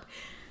hook up?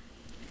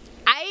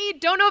 I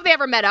don't know if they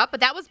ever met up,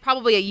 but that was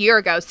probably a year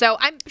ago. So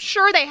I'm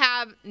sure they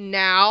have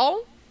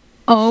now.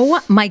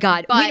 Oh my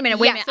God! But, wait a minute.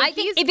 yeah, so I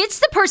think if it's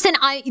the person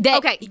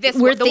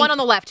the one on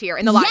the left here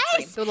in the live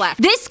stream, the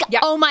left. This guy.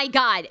 Yep. Oh my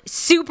God!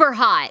 Super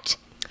hot.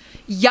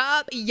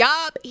 Yup.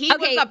 He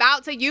was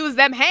about to use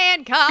them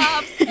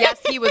handcuffs. Yes,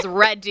 he was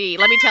ready.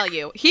 Let me tell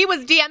you. He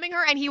was DMing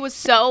her and he was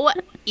so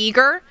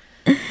eager.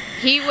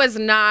 He was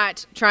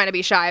not trying to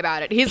be shy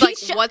about it. He's like,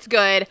 what's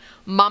good?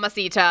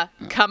 Mamacita,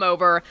 come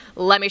over.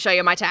 Let me show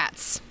you my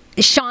tats.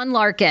 Sean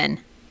Larkin.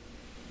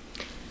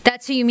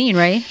 That's who you mean,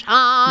 right?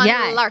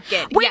 Sean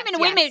Larkin. Wait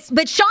a minute.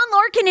 But Sean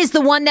Larkin is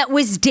the one that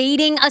was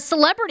dating a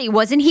celebrity,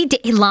 wasn't he?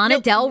 Lana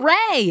Del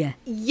Rey.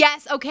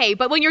 Yes, okay.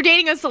 But when you're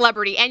dating a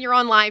celebrity and you're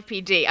on live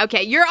PD,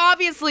 okay, you're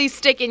obviously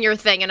sticking your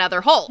thing in other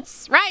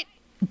holes, right?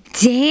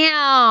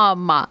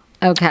 Damn.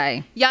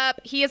 Okay. Yup,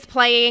 he is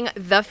playing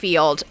the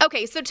field.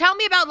 Okay, so tell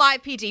me about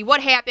live PD.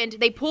 What happened?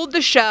 They pulled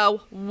the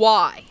show.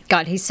 Why?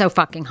 God, he's so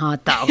fucking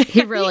hot, though.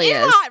 He really he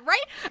is. Hot,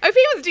 right? If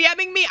he was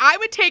DMing me, I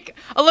would take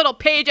a little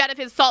page out of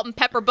his salt and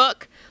pepper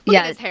book. Look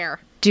at his hair.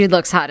 Dude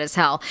looks hot as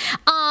hell.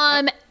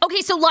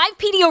 Okay, so live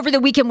PD over the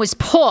weekend was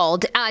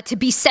pulled to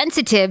be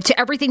sensitive to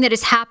everything that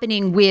is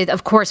happening with,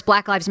 of course,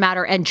 Black Lives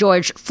Matter and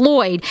George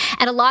Floyd.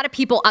 And a lot of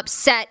people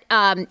upset,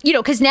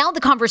 because now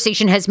the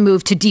conversation has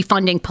moved to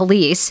defunding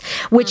police,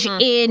 which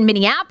in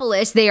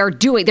Minneapolis they're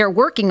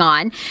working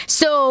on.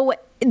 So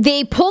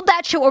they pulled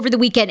that show over the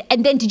weekend.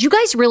 And then did you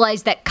guys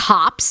realize that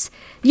cops,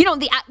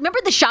 remember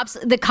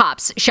the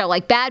cops show,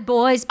 like Bad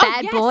Boys,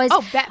 Bad Boys?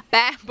 Oh,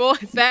 bad boys.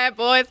 Just like that.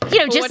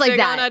 What you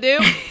gonna do?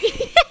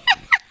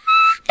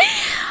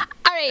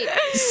 All right.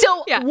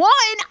 So,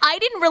 one, I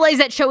didn't realize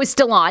that show is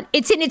still on.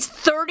 It's in its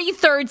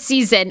 33rd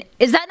season.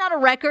 Is that not a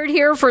record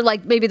here for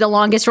like maybe the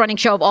longest running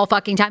show of all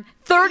fucking time?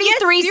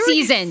 33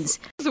 seasons.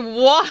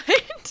 What?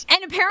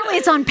 And apparently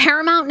it's on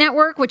Paramount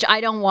Network, which I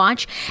don't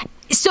watch.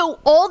 So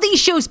all these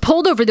shows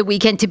pulled over the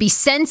weekend to be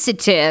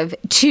sensitive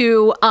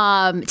to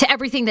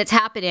everything that's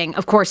happening,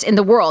 of course, in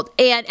the world.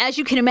 And as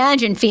you can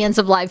imagine, fans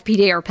of Live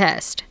PD are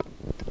pissed.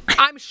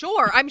 I'm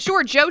sure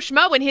Joe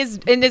Schmo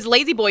in his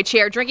lazy boy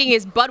chair drinking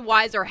his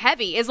Budweiser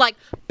heavy is like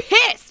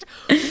pissed.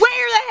 Where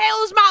the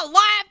hell is my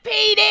Live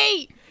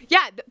PD?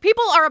 Yeah,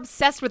 people are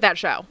obsessed with that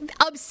show.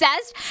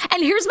 Obsessed?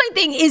 And here's my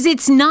thing is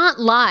it's not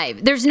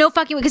live. There's no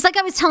fucking way. Because like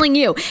I was telling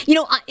you,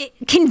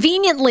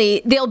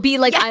 conveniently, they'll be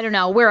like, I don't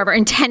know, wherever,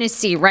 in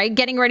Tennessee, right?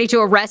 Getting ready to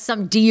arrest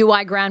some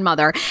DUI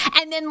grandmother.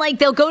 And then like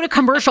they'll go to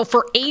commercial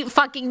for 8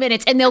 fucking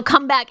minutes and they'll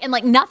come back and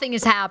like nothing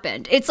has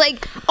happened. It's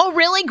like, oh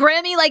really?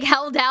 Grammy like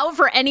held out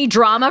for any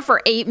drama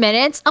for 8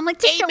 minutes? I'm like,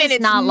 this show is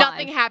not live.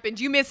 Nothing happened.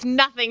 You missed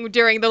nothing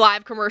during the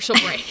live commercial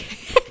break.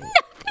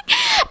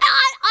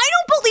 I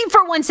don't believe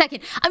for 1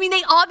 second. I mean,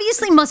 they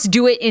obviously must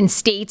do it in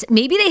states.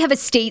 Maybe they have a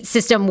state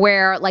system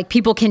where like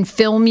people can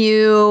film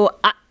you.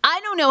 I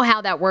don't know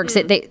how that works,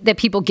 that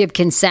people give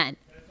consent.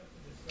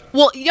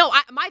 Well,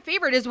 my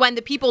favorite is when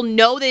the people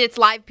know that it's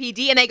Live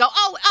PD and they go,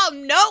 oh,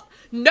 nope,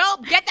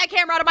 get that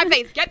camera out of my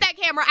face. Get that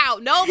camera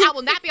out. Nope, I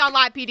will not be on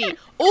Live PD.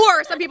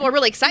 Or some people are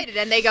really excited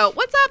and they go,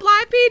 what's up,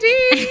 Live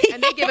PD?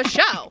 And they give a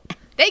show.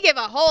 They give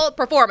a whole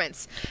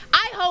performance.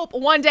 I hope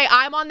one day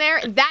I'm on there.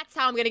 That's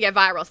how I'm going to get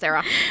viral,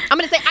 Sarah. I'm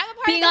going to say, I'm a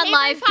part being of the on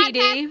Live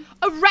PD.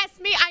 Arrest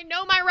me. I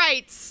know my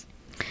rights.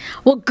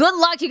 Well, good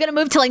luck. You're going to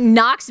move to like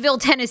Knoxville,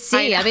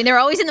 Tennessee. I mean, they're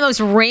always in the most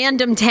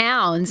random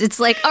towns. It's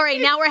like, all right,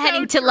 now we're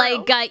heading to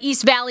like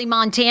East Valley,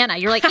 Montana.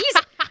 You're like,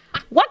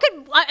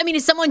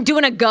 Is someone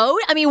doing a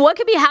goat? I mean, what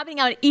could be happening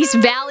out in East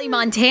Valley,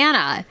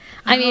 Montana?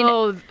 I mean,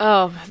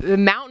 the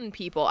mountain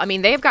people. I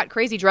mean, they've got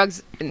crazy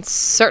drugs in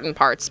certain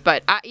parts,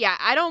 but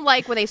I don't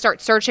like when they start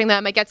searching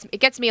them. It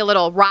gets me a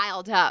little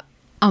riled up.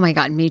 oh my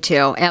God, me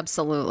too.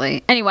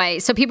 Absolutely. Anyway,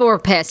 so people were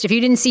pissed. If you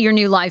didn't see your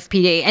new Life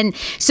PD, and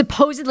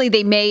supposedly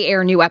they may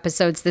air new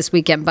episodes this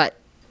weekend, but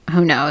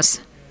who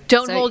knows?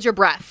 Don't hold your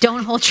breath.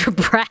 Don't hold your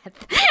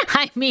breath.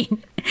 I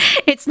mean,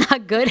 it's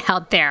not good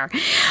out there.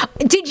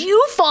 Did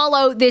you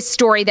follow this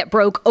story that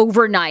broke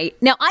overnight?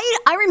 Now,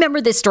 I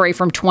remember this story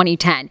from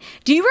 2010.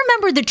 Do you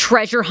remember the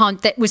treasure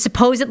hunt that was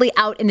supposedly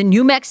out in the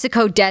New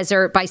Mexico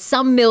desert by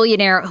some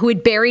millionaire who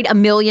had buried $1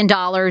 million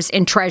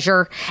in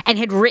treasure and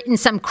had written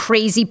some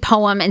crazy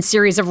poem and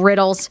series of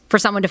riddles for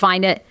someone to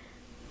find it?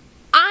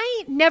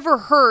 I never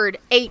heard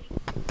a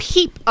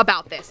peep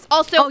about this.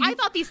 Also, I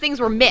thought these things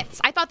were myths.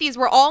 I thought these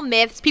were all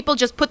myths. People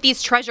just put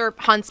these treasure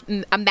hunts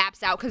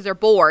maps out because they're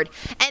bored.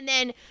 And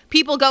then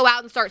people go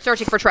out and start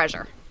searching for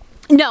treasure.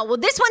 No, well,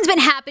 this one's been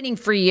happening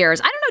for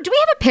years. I don't know. Do we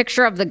have a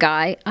picture of the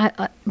guy?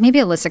 Maybe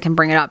Alyssa can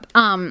bring it up.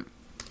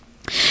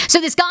 So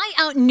this guy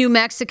out in New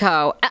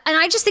Mexico, and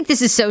I just think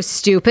this is so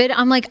stupid.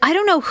 I'm like, I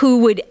don't know who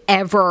would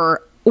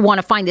ever want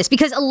to find this,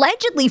 because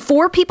allegedly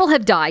 4 people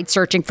have died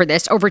searching for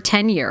this over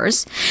 10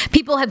 years.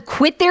 People have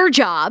quit their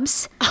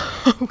jobs.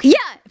 Okay.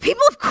 Yeah,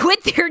 people have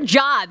quit their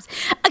jobs.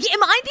 Okay,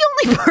 am I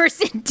the only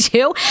person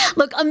too?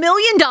 Look, $1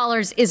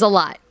 million is a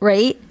lot,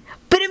 right?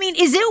 But I mean,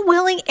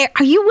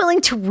 are you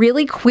willing to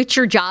really quit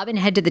your job and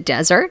head to the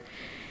desert?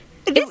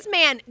 This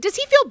man, does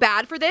he feel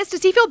bad for this?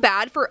 Does he feel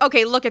bad for,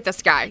 okay, look at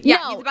this guy. Yeah,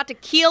 no. He's about to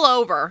keel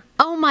over.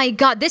 Oh my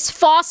God, this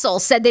fossil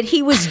said that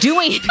he was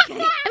doing it. I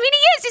mean,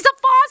 he's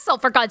a fossil,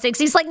 for God's sakes.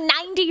 He's like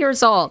 90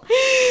 years old.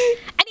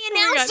 And he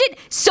announced it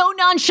so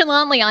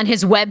nonchalantly on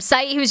his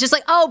website. He was just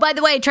like, oh, by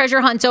the way,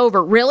 treasure hunt's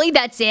over. Really?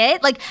 That's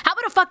it? Like, how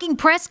about a fucking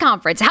press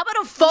conference? How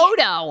about a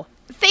photo?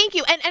 Thank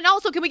you. And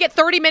also, can we get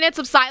 30 minutes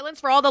of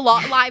silence for all the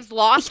lives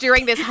lost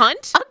during this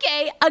hunt?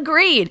 Okay,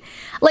 agreed.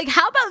 Like,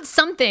 how about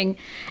something?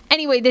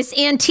 Anyway, this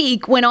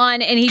antique went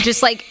on, and he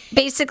just like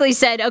basically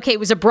said, okay, it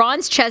was a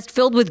bronze chest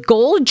filled with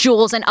gold,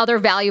 jewels, and other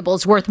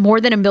valuables worth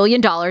more than $1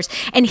 million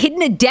and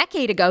hidden a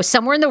decade ago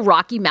somewhere in the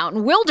Rocky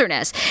Mountain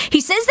wilderness. He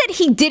says that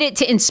he did it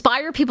to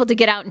inspire people to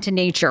get out into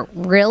nature.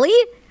 Really?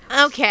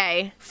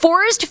 Okay.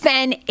 Forrest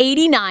Fenn,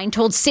 89,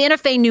 told Santa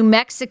Fe New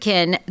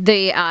Mexican,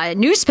 the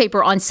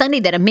newspaper on Sunday,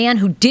 that a man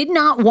who did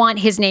not want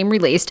his name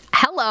released,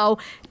 hello,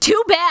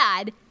 too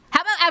bad.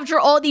 How about after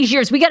all these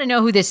years, we got to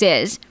know who this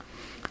is.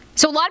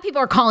 So a lot of people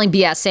are calling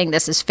BS, saying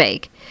this is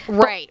fake.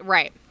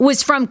 Right.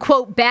 Was from,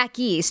 quote, back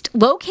east,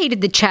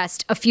 located the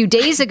chest a few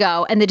days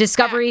ago, and the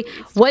discovery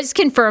was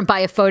confirmed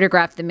by a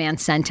photograph the man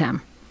sent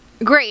him.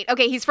 Great.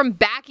 Okay, he's from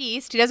back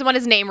east. He doesn't want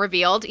his name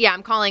revealed. Yeah,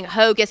 I'm calling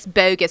hocus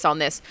bogus on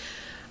this.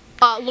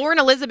 Lauren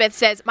Elizabeth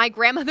says, my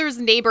grandmother's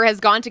neighbor has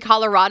gone to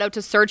Colorado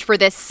to search for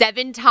this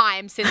 7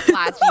 times since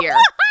last year.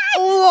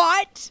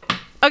 What?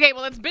 Okay,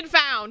 well, it's been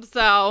found,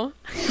 so.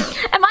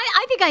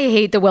 I think I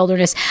hate the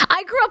wilderness.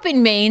 I grew up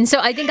in Maine, so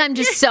I think I'm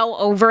just so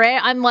over it.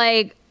 I'm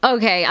like,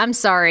 okay, I'm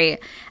sorry.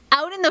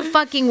 Out in the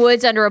fucking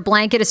woods under a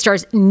blanket of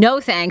stars,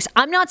 no thanks.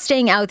 I'm not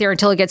staying out there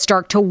until it gets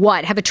dark. To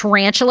what? Have a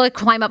tarantula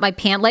climb up my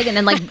pant leg and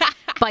then like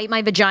bite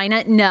my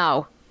vagina?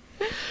 No.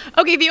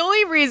 Okay, the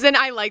only reason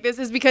I like this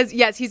is because,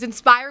 yes, he's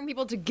inspiring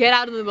people to get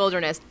out in the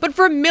wilderness. But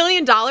for $1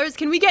 million,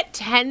 can we get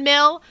 10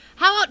 mil?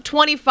 How about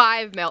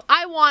 25 mil?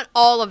 I want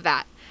all of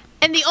that.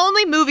 And the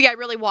only movie I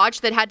really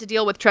watched that had to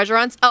deal with treasure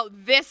hunts,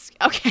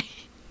 okay.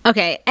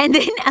 Okay, and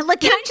then, look,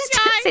 can I just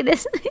say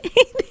this?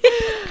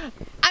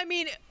 I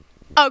mean,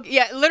 oh,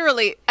 yeah,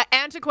 literally, an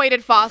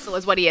antiquated fossil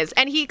is what he is.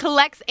 And he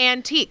collects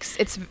antiques.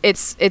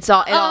 It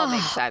all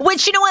makes sense.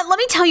 Which, you know what? Let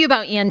me tell you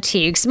about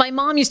antiques. My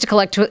mom used to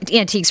collect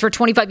antiques for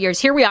 25 years.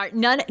 Here we are.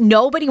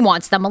 Nobody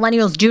wants them.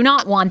 Millennials do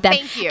not want them.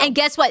 Thank you. And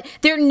guess what?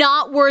 They're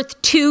not worth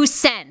 2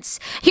 cents.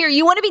 Here,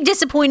 you want to be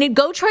disappointed?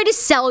 Go try to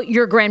sell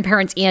your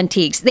grandparents'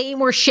 antiques. They ain't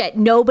worth shit.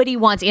 Nobody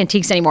wants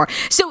antiques anymore.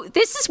 So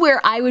this is where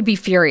I would be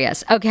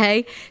furious,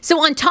 okay?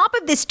 So on top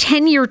of this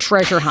 10-year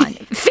treasure hunt,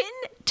 Finn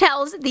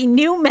tells the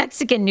New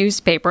Mexican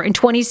newspaper in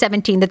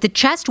 2017 that the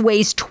chest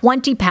weighs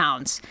 20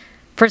 pounds.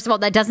 First of all,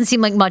 that doesn't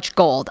seem like much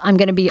gold. I'm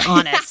going to be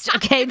honest.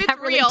 Okay, if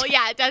it's real,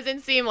 it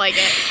doesn't seem like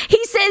it.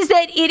 He says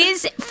that it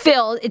is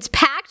filled, it's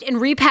packed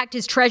and repacked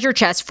his treasure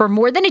chest for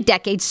more than a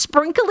decade,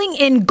 sprinkling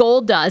in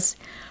gold dust.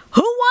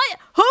 Who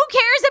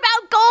cares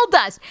about gold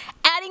dust?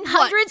 Adding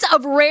hundreds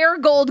of rare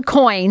gold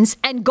coins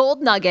and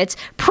gold nuggets,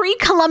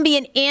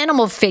 pre-Columbian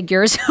animal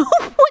figures.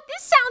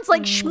 This sounds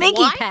like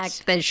Schmiggy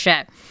packed this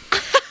shit.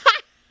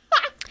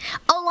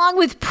 Along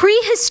with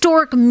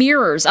prehistoric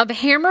mirrors of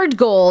hammered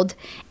gold,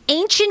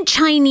 ancient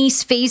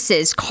Chinese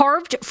faces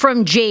carved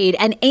from jade,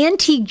 and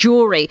antique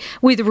jewelry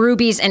with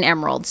rubies and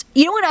emeralds.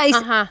 You know what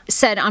I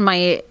said on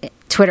my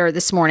Twitter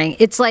this morning?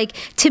 It's like,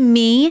 to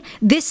me,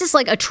 this is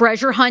like a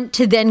treasure hunt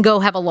to then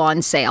go have a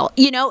lawn sale.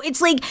 You know,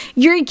 it's like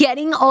you're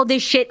getting all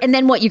this shit, and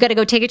then what? You got to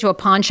go take it to a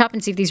pawn shop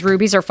and see if these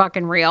rubies are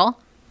fucking real.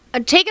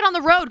 Take it on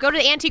the road. Go to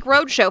the Antique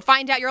Roadshow.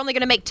 Find out you're only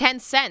going to make 10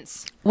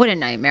 cents. What a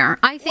nightmare.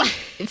 I think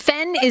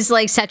Fenn is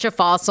like such a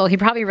fossil. He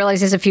probably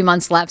realizes a few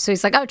months left. So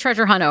he's like, oh,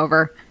 treasure hunt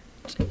over.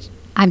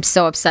 I'm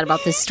so upset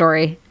about this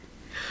story.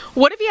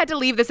 What if he had to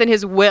leave this in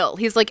his will?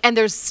 He's like, and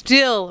there's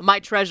still my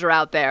treasure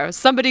out there.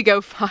 Somebody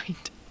go find.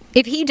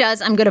 If he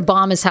does, I'm going to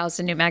bomb his house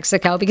in New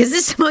Mexico because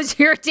this is the most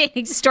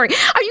irritating story.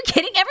 Are you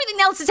kidding?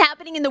 Everything else is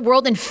happening in the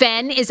world and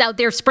Fenn is out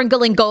there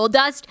sprinkling gold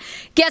dust.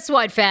 Guess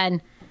what,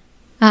 Fenn?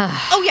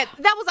 Oh yeah,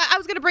 I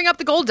was going to bring up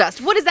the gold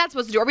dust. What is that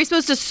supposed to do? Are we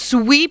supposed to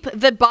sweep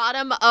the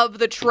bottom of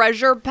the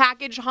treasure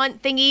package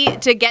hunt thingy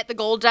to get the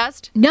gold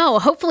dust? No,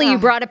 hopefully you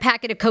brought a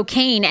packet of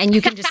cocaine and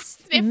you can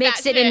just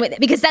mix it in with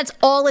it because that's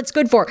all it's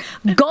good for.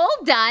 Gold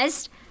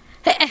dust.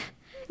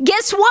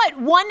 Guess what?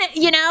 One,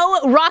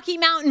 Rocky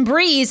Mountain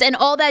breeze and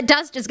all that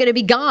dust is going to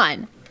be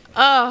gone.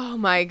 Oh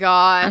my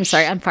gosh. I'm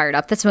sorry, I'm fired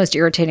up. That's the most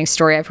irritating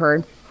story I've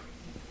heard.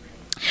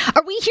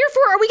 Are we going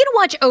to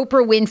watch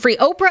Oprah Winfrey?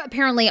 Oprah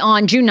apparently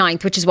on June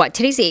 9th, which is what?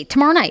 Today's 8th.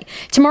 Tomorrow night.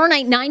 Tomorrow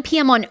night, 9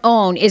 p.m. on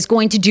OWN is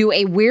going to do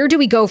a Where Do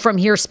We Go From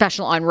Here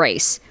special on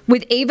race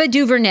with Ava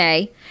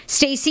DuVernay,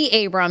 Stacey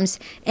Abrams,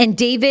 and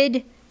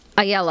David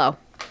Oyelowo.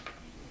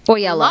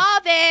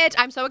 Love it.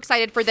 I'm so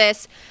excited for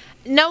this.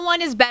 No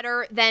one is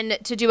better than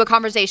to do a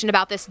conversation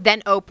about this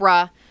than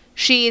Oprah.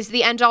 She's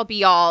the end-all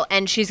be-all,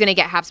 and she's going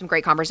to have some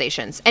great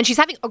conversations. And she's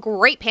having a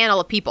great panel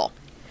of people.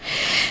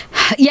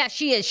 Yeah,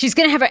 she is. She's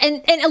going to have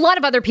and a lot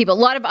of other people, a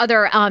lot of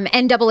other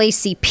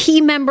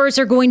NAACP members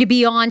are going to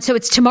be on. So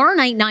it's tomorrow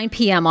night, 9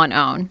 p.m. on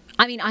OWN.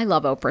 I mean, I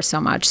love Oprah so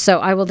much, so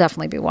I will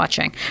definitely be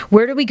watching.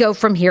 Where do we go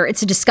from here?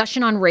 It's a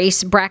discussion on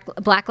race,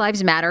 Black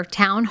Lives Matter,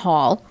 town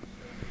hall.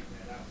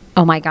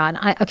 Oh my God.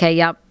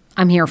 Yep.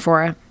 I'm here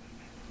for it.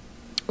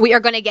 We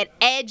are going to get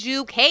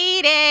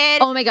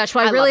educated. Oh my gosh.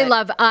 Well, I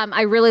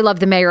really love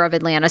the mayor of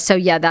Atlanta. So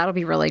yeah, that'll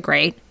be really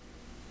great.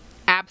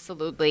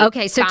 Absolutely.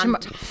 Okay, so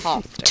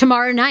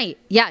tomorrow night.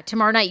 Yeah,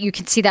 tomorrow night you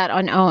can see that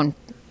on OWN.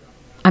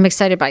 I'm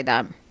excited by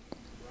that.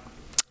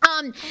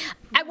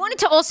 I wanted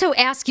to also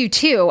ask you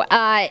too,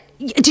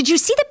 did you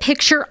see the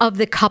picture of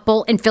the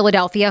couple in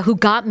Philadelphia who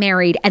got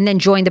married and then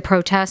joined the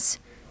protests?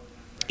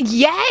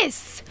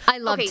 Yes. I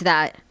loved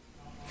that.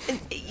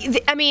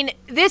 I mean,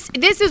 this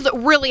is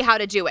really how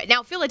to do it.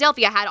 Now,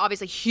 Philadelphia had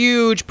obviously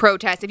huge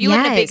protests. If you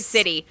live in a big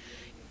city,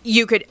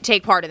 you could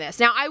take part in this.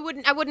 Now, I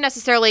wouldn't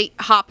necessarily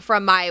hop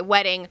from my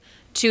wedding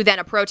to then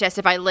a protest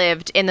if I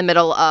lived in the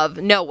middle of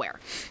nowhere.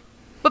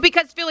 But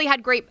because Philly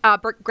had great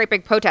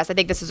big protests, I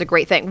think this is a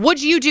great thing.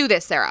 Would you do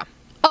this, Sarah?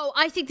 Oh,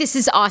 I think this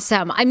is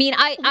awesome. I mean,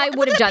 I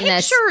would have done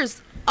this.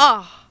 Pictures.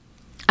 Oh.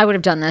 I would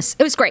have done this.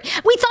 It was great.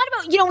 We thought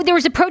about, there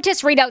was a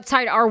protest right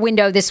outside our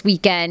window this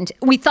weekend.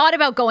 We thought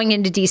about going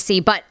into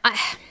D.C., but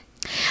I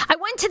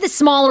went to the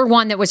smaller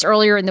one that was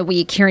earlier in the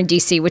week here in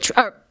D.C.,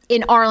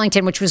 in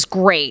Arlington, which was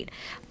great.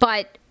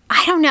 But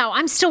I don't know.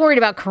 I'm still worried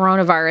about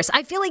coronavirus.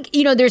 I feel like,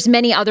 there's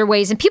many other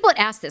ways. And people had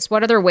asked this.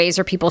 What other ways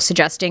are people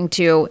suggesting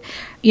to,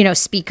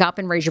 speak up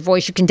and raise your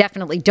voice? You can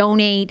definitely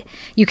donate.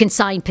 You can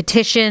sign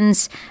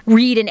petitions,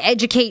 read and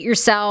educate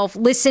yourself,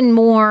 listen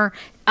more.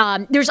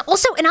 There's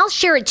also, and I'll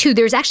share it too,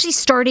 there's actually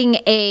starting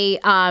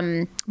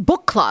a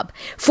book club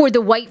for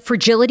the White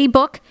Fragility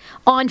book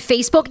on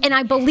Facebook. And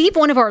I believe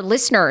one of our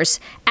listeners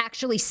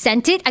actually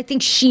sent it. I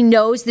think she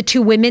knows the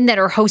two women that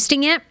are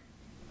hosting it.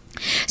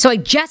 So I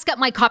just got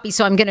my copy,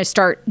 so I'm going to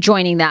start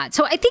joining that.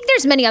 So I think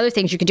there's many other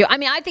things you can do. I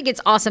mean, I think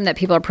it's awesome that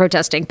people are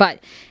protesting, but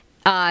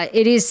I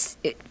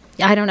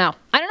don't know.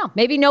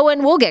 Maybe no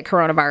one will get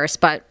coronavirus,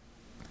 but.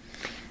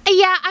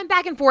 Yeah, I'm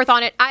back and forth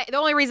on it. The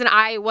only reason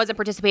I wasn't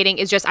participating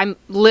is just I'm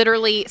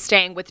literally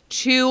staying with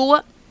two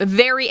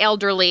very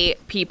elderly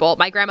people.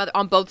 My grandmother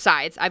on both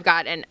sides. I've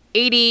got an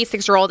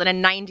 86-year-old and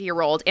a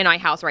 90-year-old in my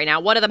house right now.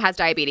 One of them has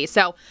diabetes.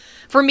 So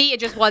for me, it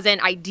just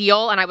wasn't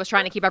ideal, and I was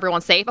trying to keep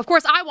everyone safe. Of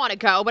course, I want to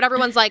go, but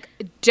everyone's like,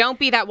 don't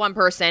be that one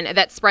person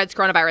that spreads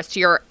coronavirus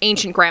to your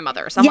ancient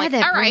grandmother. So I'm like,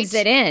 that all right. brings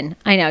it in.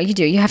 I know, you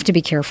do. You have to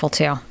be careful,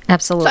 too.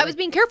 Absolutely. So I was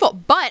being careful,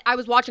 but I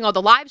was watching all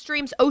the live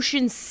streams.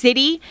 Ocean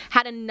City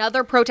had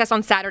another protest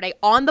on Saturday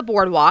on the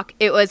boardwalk.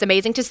 It was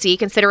amazing to see,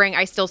 considering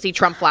I still see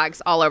Trump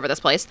flags all over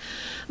this place.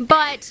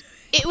 But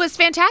it was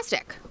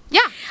fantastic. Yeah.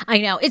 I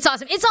know. It's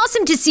awesome. It's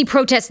awesome to see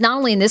protests not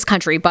only in this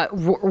country, but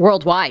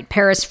worldwide.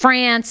 Paris,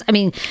 France. I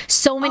mean,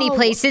 so many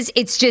places.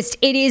 It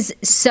is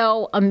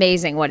so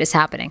amazing what is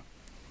happening.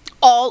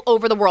 All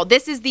over the world.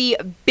 This is the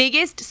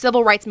biggest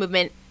civil rights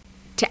movement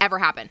to ever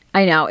happen.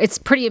 I know. It's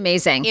pretty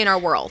amazing. In our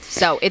world.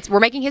 So we're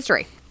making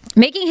history.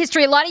 Making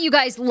history. A lot of you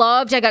guys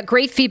loved. I got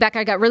great feedback.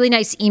 I got really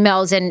nice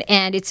emails.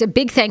 And it's a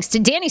big thanks to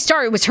Danny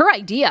Starr. It was her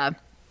idea.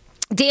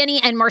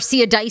 Danny and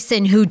Marcia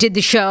Dyson, who did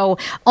the show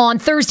on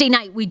Thursday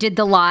night. We did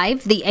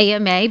the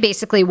AMA,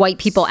 basically White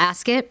People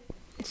Ask It.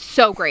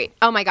 So great.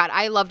 Oh my God.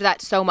 I loved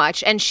that so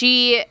much. And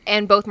she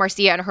and both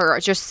Marcia and her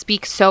just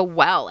speak so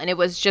well. And it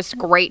was just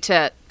great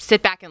to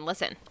sit back and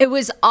listen. It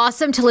was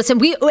awesome to listen.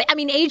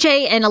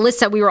 AJ and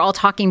Alyssa, we were all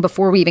talking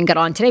before we even got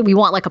on today. We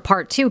want like a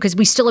part 2 because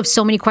we still have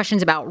so many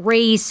questions about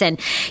race and,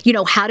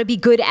 how to be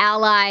good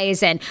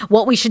allies and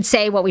what we should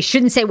say, what we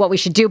shouldn't say, what we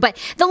should do. But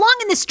the long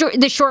and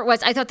the short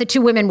was, I thought the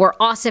 2 women were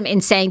awesome in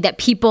saying that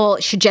people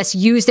should just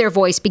use their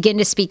voice, begin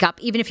to speak up,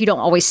 even if you don't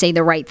always say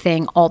the right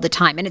thing all the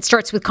time. And it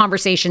starts with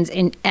conversations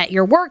at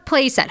your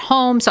workplace, at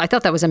home. So I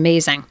thought that was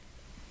amazing.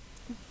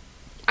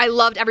 I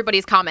loved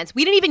everybody's comments.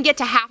 We didn't even get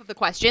to half of the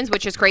questions,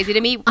 which is crazy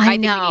to me. I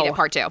think we need a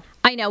part 2.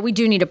 I know. We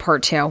do need a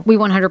part 2. We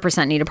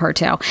 100% need a part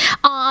 2.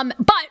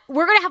 But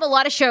we're going to have a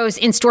lot of shows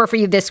in store for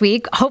you this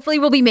week. Hopefully,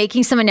 we'll be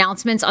making some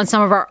announcements on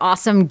some of our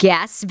awesome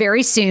guests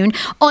very soon.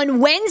 On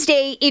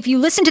Wednesday, if you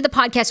listen to the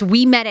podcast,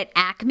 We Met at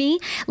Acme,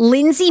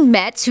 Lindsay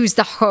Metz, who's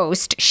the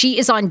host, she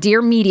is on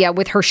Dear Media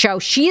with her show.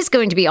 She is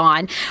going to be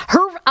on.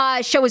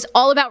 Her show is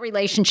all about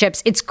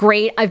relationships. It's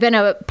great. I've been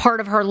a part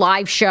of her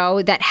live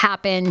show that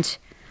happened...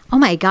 Oh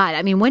my God.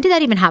 I mean, when did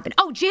that even happen?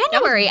 Oh,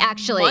 January,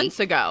 actually.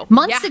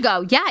 Months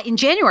ago. Yeah, in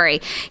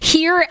January.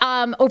 Here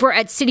over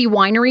at City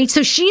Winery.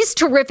 So she's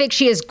terrific.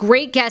 She has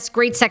great guests,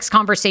 great sex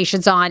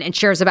conversations on, and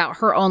shares about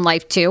her own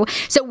life too.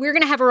 So we're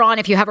going to have her on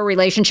if you have a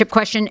relationship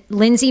question.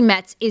 Lindsay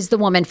Metz is the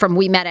woman from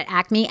We Met at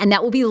Acme, and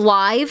that will be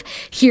live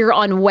here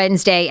on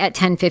Wednesday at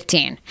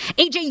 10:15.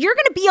 AJ, you're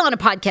going to be on a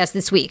podcast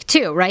this week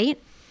too, right?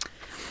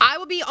 I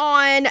will be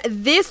on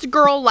This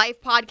Girl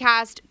Life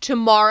podcast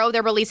tomorrow.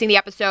 They're releasing the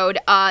episode.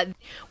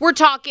 We're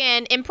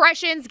talking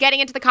impressions, getting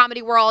into the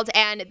comedy world,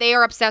 and they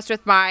are obsessed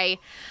with my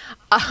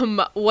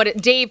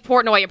Dave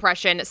Portnoy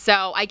impression.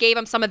 So I gave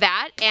them some of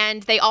that,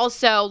 and they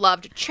also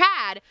loved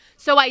Chad.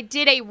 So I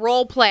did a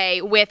role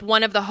play with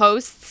one of the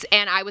hosts,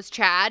 and I was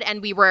Chad, and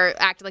we were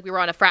acting like we were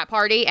on a frat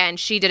party, and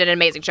she did an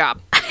amazing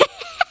job.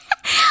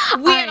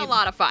 We had a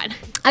lot of fun.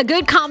 A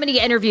good comedy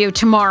interview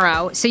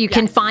tomorrow, so you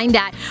can find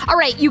that. All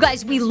right, you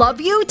guys, we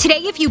love you.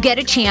 Today, if you get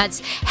a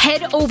chance,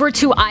 head over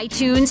to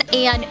iTunes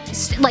and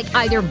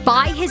either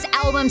buy his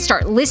album,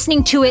 start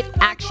listening to it,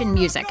 Action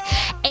Music.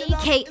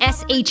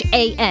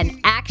 AKSHAN,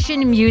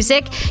 Action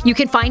Music. You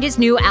can find his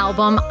new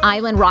album,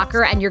 Island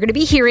Rocker, and you're going to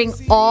be hearing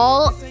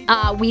all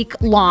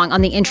week long on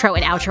the intro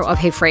and outro of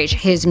Hey Frage,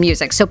 his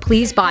music. So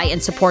please buy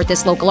and support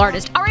this local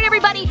artist. All right,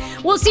 everybody,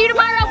 we'll see you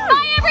tomorrow.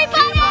 Bye,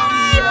 everybody!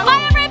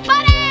 Bye,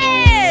 everybody!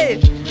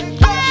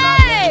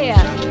 Hey!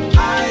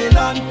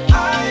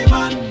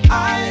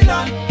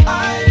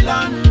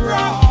 Island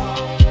rock.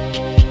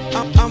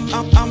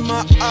 I'm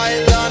a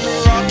island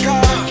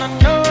rocker.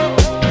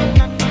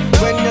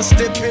 When you're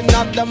stepping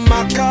at the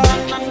maca.